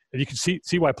 and you can see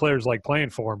why players like playing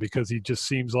for him, because he just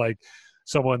seems like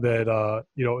someone that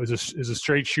is a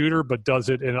straight shooter, but does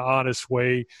it in an honest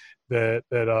way that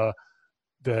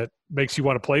makes you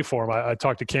want to play for him. I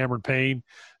talked to Cameron Payne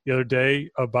the other day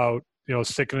about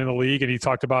sticking in the league, and he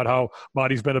talked about how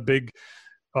Monty's been a big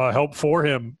help for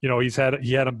him. He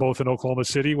had him both in Oklahoma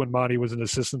City when Monty was an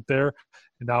assistant there,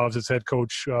 and now as his head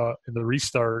coach in the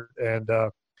restart. And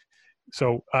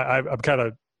so I'm kind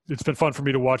of – it's been fun for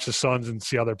me to watch the Suns and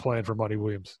see how they're playing for Monty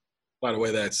Williams. By the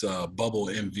way, that's bubble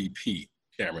MVP,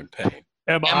 Cameron Payne.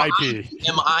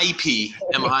 MIP.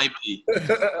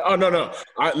 Oh,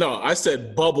 no. I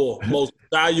said bubble most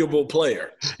valuable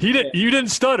player. You didn't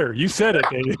stutter. You said it,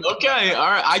 David. Okay,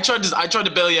 all right. I tried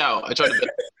to bail you out.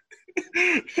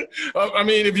 I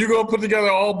mean, if you're going to put together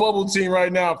an all-bubble team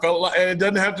right now, and it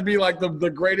doesn't have to be like the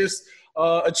greatest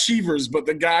achievers, but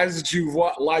the guys that you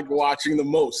like watching the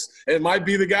most. It might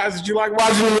be the guys that you like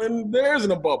watching when there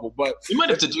isn't a bubble. But we might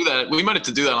have to do that. We might have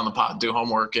to do that on the pod, do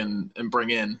homework and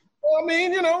bring in. I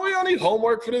mean, we don't need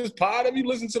homework for this pod. Have you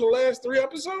listened to the last 3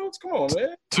 episodes? Come on,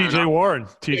 man. TJ Warren.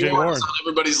 On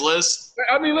everybody's list.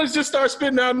 I mean, let's just start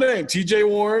spitting out names. TJ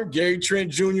Warren, Gary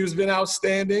Trent Jr. has been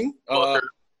outstanding.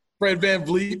 Fred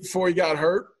VanVleet before he got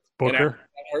hurt. Booker.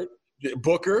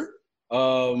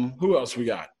 Who else we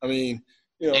got? I mean,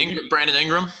 Brandon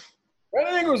Ingram.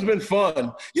 Brandon Ingram's been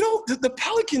fun. The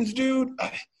Pelicans, dude.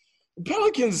 The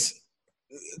Pelicans.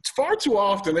 Far too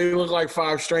often they look like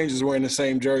 5 strangers wearing the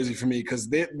same jersey for me, because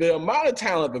the amount of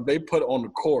talent that they put on the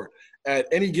court at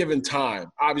any given time.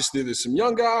 Obviously, there's some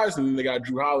young guys, and then they got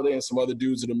Drew Holiday and some other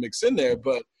dudes that are mixed in there.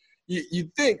 But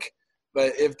you'd think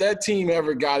that if that team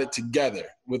ever got it together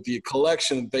with the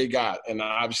collection that they got, and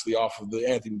obviously off of the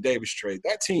Anthony Davis trade,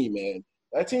 that team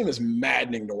is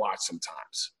maddening to watch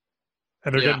sometimes.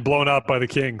 And they're getting blown out by the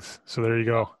Kings. So there you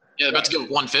go. Yeah, they're about to give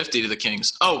 150 to the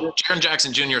Kings. Oh, Jaren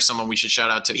Jackson Jr. is someone we should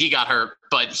shout out to. He got hurt,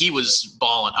 but he was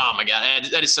balling. Oh, my God.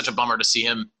 That is such a bummer to see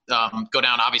him go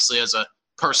down, obviously, as a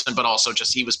person, but also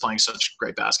just he was playing such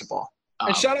great basketball.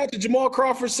 And shout out to Jamal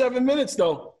Crawford, 7 minutes,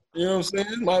 though. You know what I'm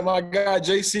saying? My guy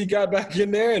JC got back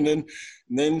in there and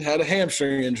then had a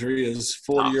hamstring injury, as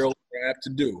 40-year-old apt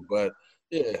to do. But,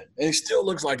 yeah, and he still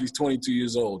looks like he's 22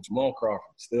 years old. Jamal Crawford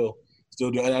still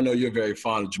doing. And I know you're very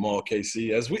fond of Jamal,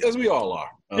 KC, as we all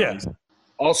are. Yeah.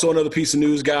 Also, another piece of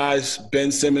news, guys.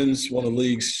 Ben Simmons, one of the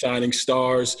league's shining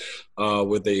stars,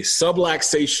 with a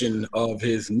subluxation of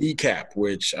his kneecap,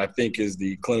 which I think is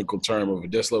the clinical term of a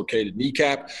dislocated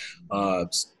kneecap.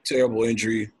 It's a terrible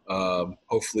injury.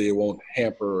 Hopefully it won't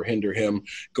hamper or hinder him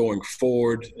going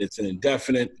forward. It's an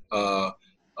indefinite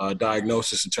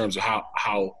diagnosis in terms of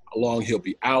how long he'll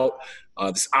be out.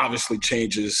 This obviously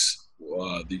changes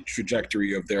the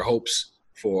trajectory of their hopes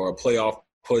for a playoff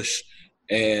push.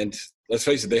 And let's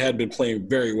face it, they had been playing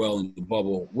very well in the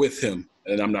bubble with him.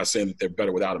 And I'm not saying that they're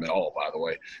better without him at all, by the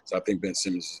way. So I think Ben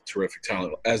Simmons is a terrific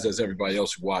talent, as does everybody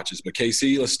else who watches. But,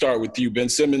 KC, let's start with you. Ben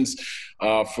Simmons,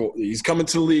 he's coming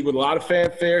to the league with a lot of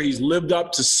fanfare. He's lived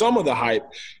up to some of the hype.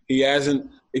 He hasn't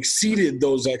exceeded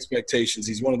those expectations.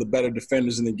 He's one of the better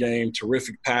defenders in the game,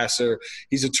 terrific passer.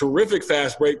 He's a terrific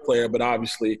fast break player, but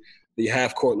obviously the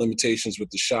half-court limitations with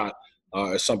the shot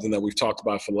is something that we've talked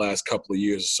about for the last couple of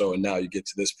years or so, and now you get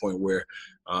to this point where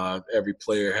every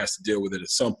player has to deal with it at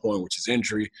some point, which is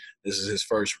injury. This is his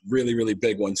first really, really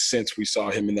big one since we saw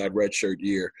him in that redshirt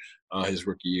year, his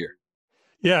rookie year.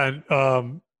 Yeah,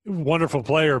 wonderful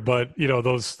player, but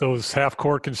those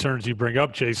half-court concerns you bring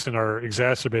up, Jason, are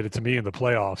exacerbated to me in the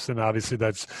playoffs, and obviously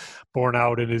that's borne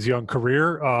out in his young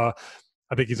career. I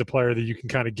think he's a player that you can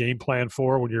kind of game plan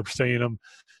for when you're seeing him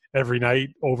every night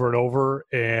over and over,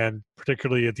 and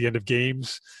particularly at the end of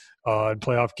games and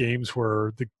playoff games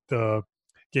where the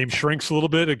game shrinks a little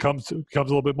bit. It becomes a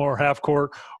little bit more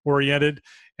half-court oriented,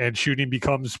 and shooting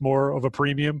becomes more of a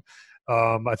premium.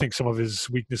 I think some of his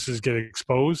weaknesses get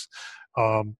exposed.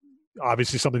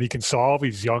 Obviously something he can solve.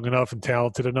 He's young enough and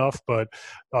talented enough, but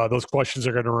those questions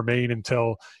are going to remain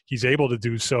until he's able to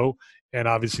do so. And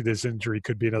obviously this injury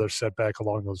could be another setback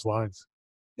along those lines.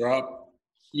 Rob?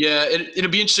 Yeah,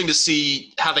 it'll be interesting to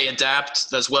see how they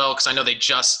adapt as well, because I know they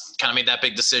just kind of made that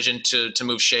big decision to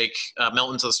move Shake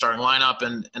Milton to the starting lineup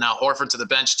and Al Horford to the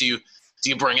bench. Do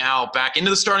you bring Al back into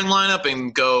the starting lineup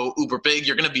and go uber big?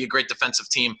 You're going to be a great defensive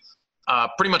team,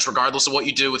 pretty much regardless of what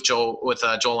you do with Joel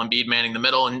Embiid manning the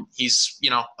middle, and he's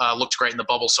looked great in the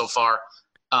bubble so far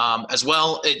as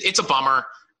well. It's a bummer.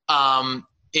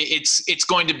 It's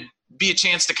going to be a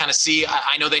chance to kind of see.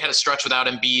 I know they had a stretch without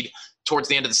Embiid towards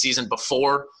the end of the season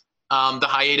before the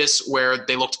hiatus where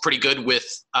they looked pretty good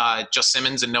with just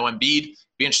Simmons and no Embiid.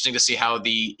 Be interesting to see how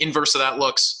the inverse of that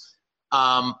looks.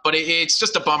 But it's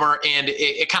just a bummer, and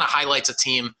it kind of highlights a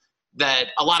team that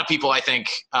a lot of people, I think,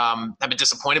 have been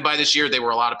disappointed by this year. They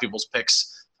were a lot of people's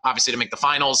picks, obviously, to make the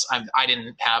finals. I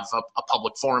didn't have a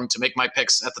public forum to make my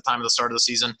picks at the time of the start of the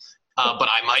season, but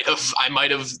I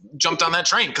might have jumped on that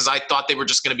train because I thought they were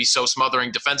just going to be so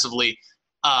smothering defensively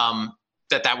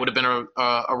that would have been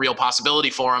a real possibility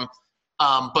for him.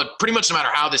 But pretty much no matter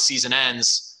how this season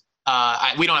ends,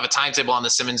 we don't have a timetable on the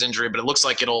Simmons injury, but it looks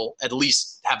like it'll at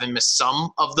least have him miss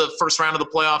some of the first round of the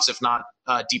playoffs, if not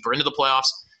deeper into the playoffs.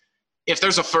 If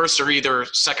there's a first or either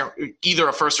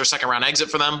a first or second round exit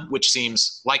for them, which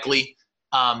seems likely,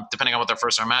 depending on what their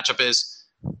first round matchup is,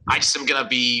 I just am going to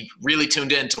be really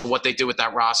tuned in to what they do with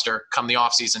that roster come the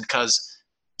offseason, because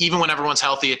even when everyone's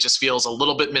healthy, it just feels a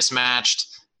little bit mismatched.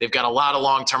 They've got a lot of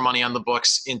long-term money on the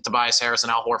books in Tobias Harris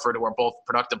and Al Horford, who are both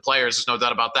productive players. There's no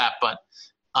doubt about that. But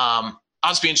I'll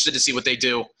just be interested to see what they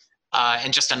do.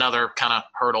 And just another kind of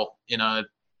hurdle in a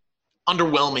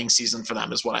underwhelming season for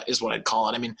them is what I'd call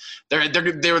it. I mean,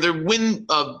 they win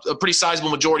a pretty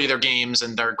sizable majority of their games,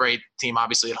 and they're a great team,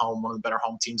 obviously at home, one of the better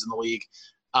home teams in the league.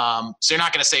 So you're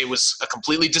not going to say it was a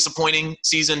completely disappointing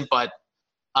season, but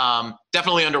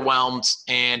definitely underwhelmed,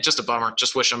 and just a bummer.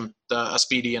 Just wish him a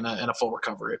speedy and a full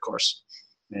recovery, of course.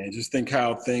 Man, just think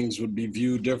how things would be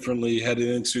viewed differently headed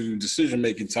into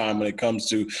decision-making time when it comes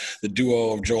to the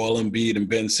duo of Joel Embiid and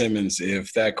Ben Simmons.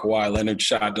 If that Kawhi Leonard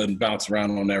shot doesn't bounce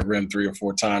around on that rim 3 or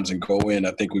 4 times and go in,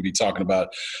 I think we'd be talking about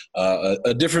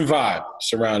a different vibe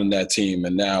surrounding that team.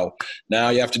 And now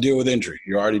you have to deal with injury.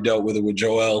 You already dealt with it with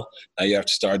Joel. Now you have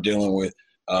to start dealing with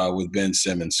Ben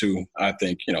Simmons, who I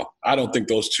think, I don't think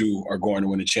those two are going to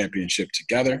win a championship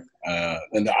together.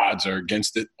 And the odds are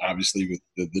against it, obviously,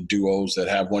 with the duos that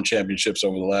have won championships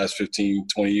over the last 15,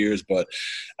 20 years. But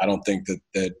I don't think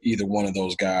that either one of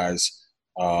those guys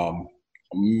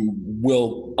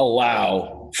will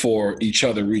allow for each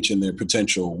other reaching their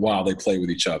potential while they play with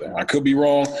each other. I could be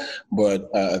wrong, but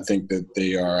I think that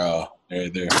they are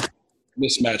they're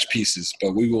mismatched pieces.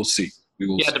 But we will see. If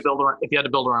you had to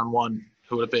build around one,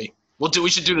 who would it be? We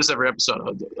should do this every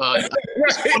episode.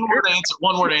 Just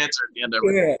one word answer at the end of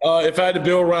it. Yeah. If I had to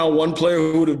build around one player,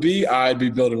 who would it be? I'd be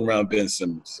building around Ben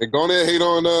Simmons. And go ahead and hate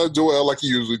on Joel like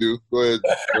you usually do. Go ahead.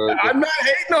 I'm not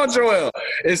hating on Joel.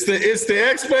 It's the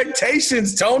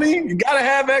expectations, Tony. You got to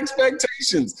have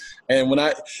expectations. And when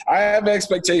I have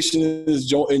expectations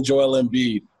in Joel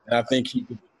Embiid, and I think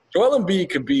Joel Embiid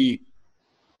could be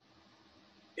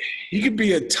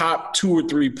a top 2 or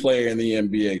 3 player in the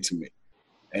NBA to me.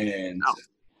 And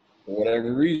for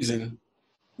whatever reason,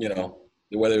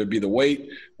 whether it be the weight,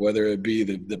 whether it be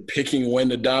the picking when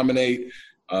to dominate,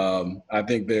 I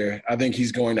think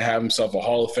he's going to have himself a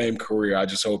Hall of Fame career. I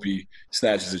just hope he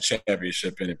snatches a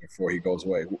championship in it before he goes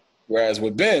away. Whereas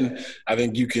with Ben, I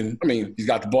think he's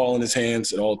got the ball in his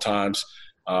hands at all times.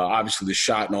 Obviously, the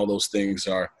shot and all those things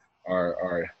are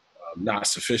not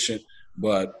sufficient,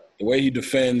 but the way he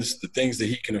defends, the things that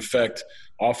he can affect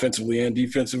offensively and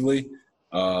defensively,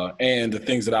 and the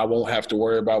things that I won't have to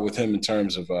worry about with him in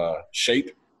terms of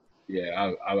shape,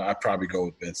 I'd probably go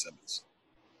with Ben Simmons.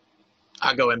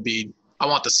 I go Embiid. I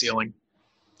want the ceiling.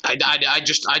 I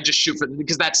just shoot for,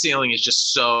 because that ceiling is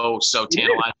just so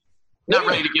tantalizing. Not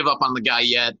ready to give up on the guy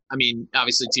yet. I mean,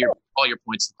 obviously, all your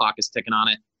points, the clock is ticking on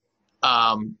it.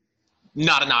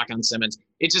 Not a knock on Simmons.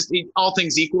 It's just all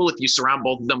things equal. If you surround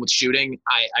both of them with shooting,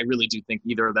 I really do think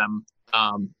either of them,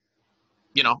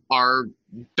 are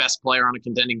best player on a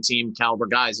contending team caliber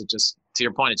guys. It just, to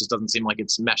your point, it just doesn't seem like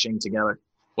it's meshing together.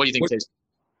 What do you think, Taste?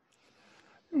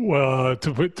 Well,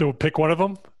 to pick one of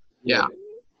them? Yeah.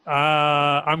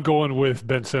 I'm going with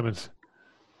Ben Simmons.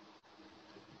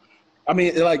 I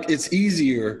mean, it's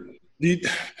easier.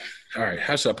 All right,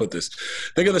 how should I put this?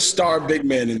 Think of the star big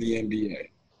men in the NBA,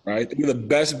 right? Think of the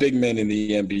best big men in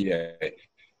the NBA.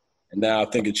 And now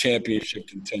think of championship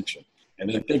contention. And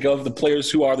then think of the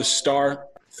players who are the star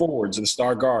forwards and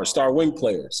star guards, star wing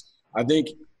players. I think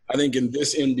in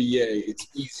this NBA, it's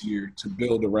easier to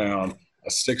build around a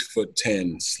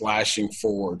 6'10" slashing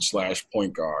forward /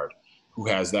 point guard who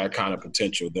has that kind of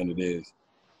potential than it is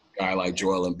a guy like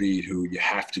Joel Embiid, who you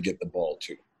have to get the ball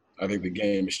to. I think the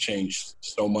game has changed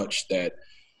so much that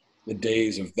the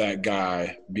days of that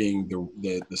guy being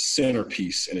the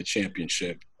centerpiece in a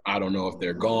championship, I don't know if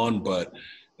they're gone, but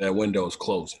that window is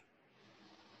closing.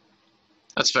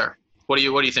 That's fair. What do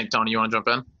you think, Tony? You want to jump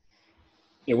in?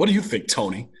 Yeah, what do you think,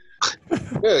 Tony?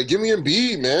 Yeah, give me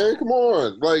Embiid, man. Come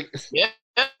on. Yeah.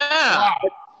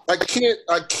 I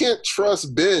can't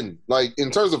trust Ben,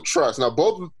 in terms of trust. Now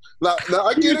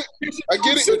I get it. I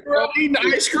get it. Eating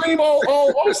ice cream I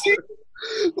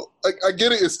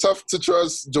get it. It's tough to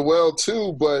trust Joel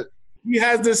too, but he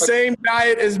has the same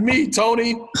diet as me,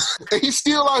 Tony. And he's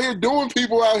still out here doing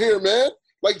people out here, man.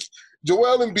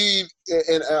 Joel Embiid,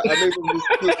 and I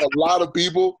made a lot of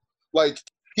people,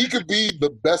 he could be the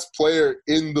best player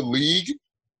in the league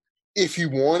if he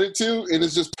wanted to, and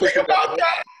it's just think about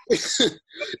that.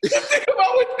 Think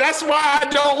about it. That's why I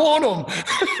don't want him.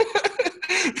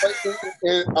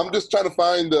 And I'm just trying to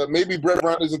find maybe Brett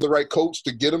Brown isn't the right coach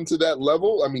to get him to that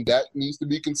level. I mean, that needs to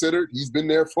be considered. He's been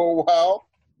there for a while.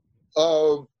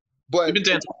 But you've been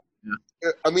dancing.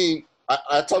 Yeah. I mean,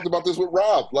 I talked about this with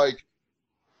Rob.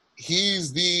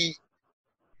 He's the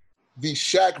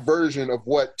Shaq version of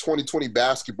what 2020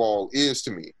 basketball is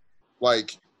to me.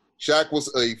 Shaq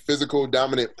was a physical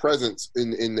dominant presence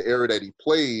in the era that he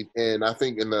played, and I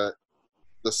think in the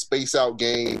space-out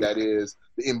game that is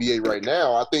the NBA right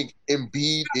now, I think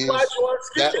Embiid is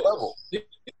that level.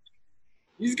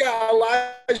 He's got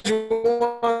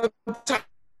Elijah type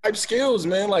skills,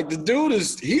 man. The dude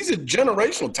he's a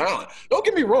generational talent. Don't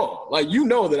get me wrong.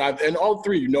 And all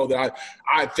three, that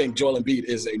I think Joel Embiid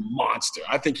is a monster.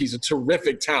 I think he's a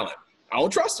terrific talent. I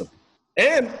don't trust him.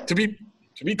 And to be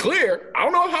clear, I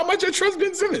don't know how much I trust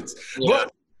Ben Simmons. Yeah.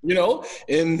 But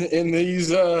in these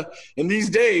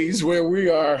days where we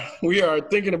are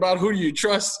thinking about who do you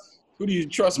trust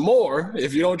more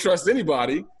if you don't trust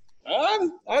anybody, I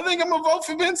think I'm gonna vote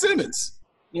for Ben Simmons.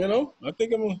 I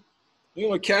think I'm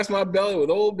gonna cast my ballot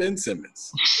with old Ben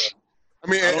Simmons. I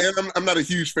mean, and I'm not a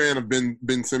huge fan of Ben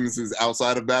Simmons'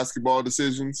 outside of basketball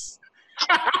decisions. He's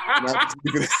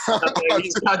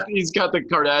got the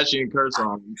Kardashian curse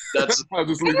on him. That's I'll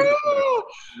just leave it.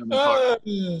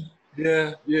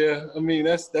 Yeah. I mean,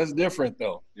 that's different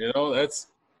though. That's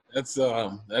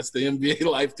the NBA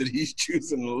life that he's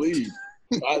choosing to lead.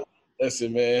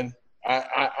 Listen, man.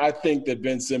 I think that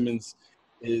Ben Simmons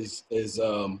is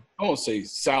I won't say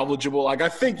salvageable. I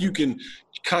think you can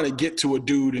kind of get to a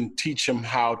dude and teach him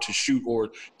how to shoot, or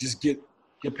just get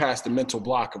past the mental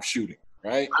block of shooting.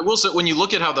 Right. I will say, when you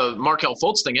look at how the Markelle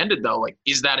Fultz thing ended, though,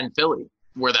 is that in Philly?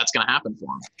 where that's going to happen for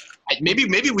him. Maybe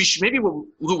who we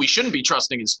shouldn't be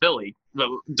trusting is Philly,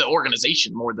 the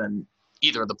organization, more than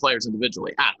either of the players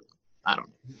individually. I don't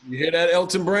know. You hear that,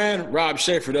 Elton Brand? Rob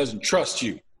Schaefer doesn't trust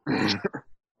you.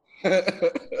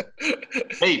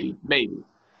 Maybe.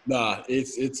 Nah,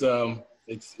 it's a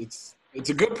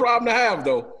good problem to have,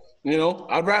 though. You know,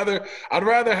 I'd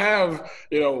rather have,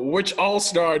 which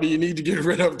all-star do you need to get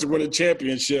rid of to win a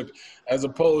championship, as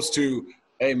opposed to,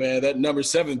 hey man, that number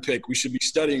 7 pick, we should be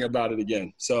studying about it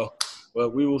again. So,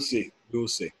 but we will see.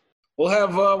 We'll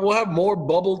have more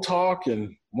bubble talk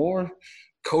and more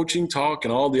coaching talk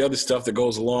and all the other stuff that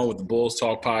goes along with the Bulls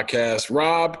Talk podcast.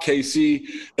 Rob, KC,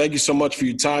 thank you so much for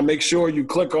your time. Make sure you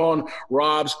click on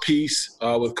Rob's piece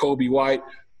with Kobe White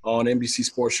on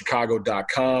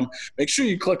NBCSportsChicago.com. Make sure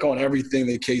you click on everything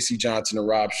that Casey Johnson and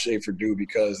Rob Schaefer do,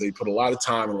 because they put a lot of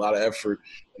time and a lot of effort.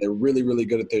 And they're really, really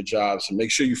good at their jobs. So make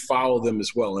sure you follow them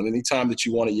as well. And anytime that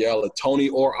you want to yell at Tony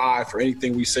or I for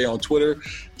anything we say on Twitter,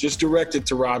 just direct it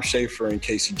to Rob Schaefer and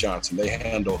Casey Johnson. They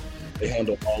handle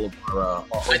all of our.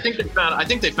 I think they found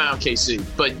KC,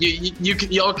 but you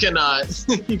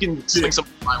can swing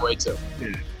something my way too.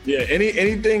 Yeah.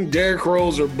 Anything Derrick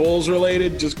Rose or Bulls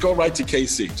related, just go right to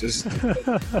KC. Just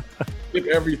skip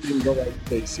everything, go right to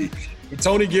KC. For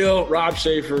Tony Gill, Rob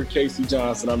Schaefer, Casey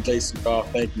Johnson, I'm Jason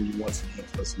Goff. Thanking you once again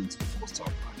for listening to the Bulls Talk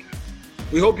podcast.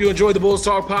 We hope you enjoyed the Bulls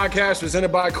Talk podcast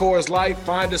presented by Coors Light.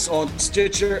 Find us on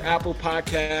Stitcher, Apple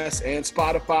Podcasts, and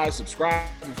Spotify. Subscribe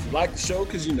if you like the show,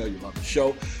 because you know you love the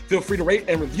show. Feel free to rate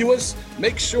and review us.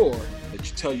 Make sure that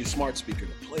you tell your smart speaker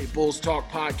to play Bulls Talk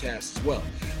podcast as well.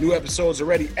 New episodes are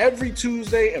ready every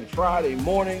Tuesday and Friday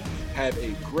morning. Have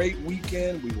a great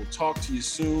weekend. We will talk to you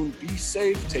soon. Be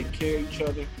safe. Take care of each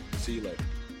other. See you later.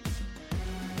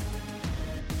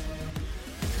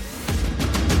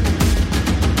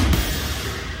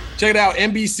 Check it out.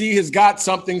 NBC has got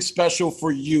something special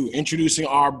for you. Introducing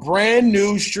our brand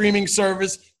new streaming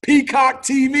service, Peacock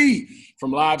TV.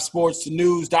 From live sports to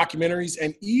news, documentaries,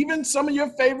 and even some of your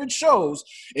favorite shows,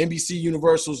 NBC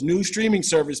Universal's new streaming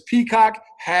service, Peacock,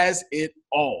 has it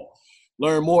all.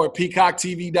 Learn more at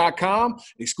PeacockTV.com,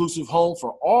 exclusive home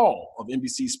for all of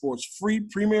NBC Sports' free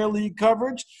Premier League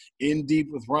coverage, In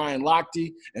Deep with Ryan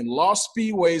Lochte, and Lost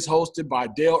Speedways hosted by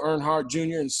Dale Earnhardt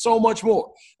Jr., and so much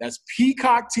more. That's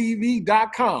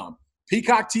PeacockTV.com,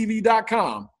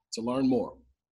 PeacockTV.com to learn more.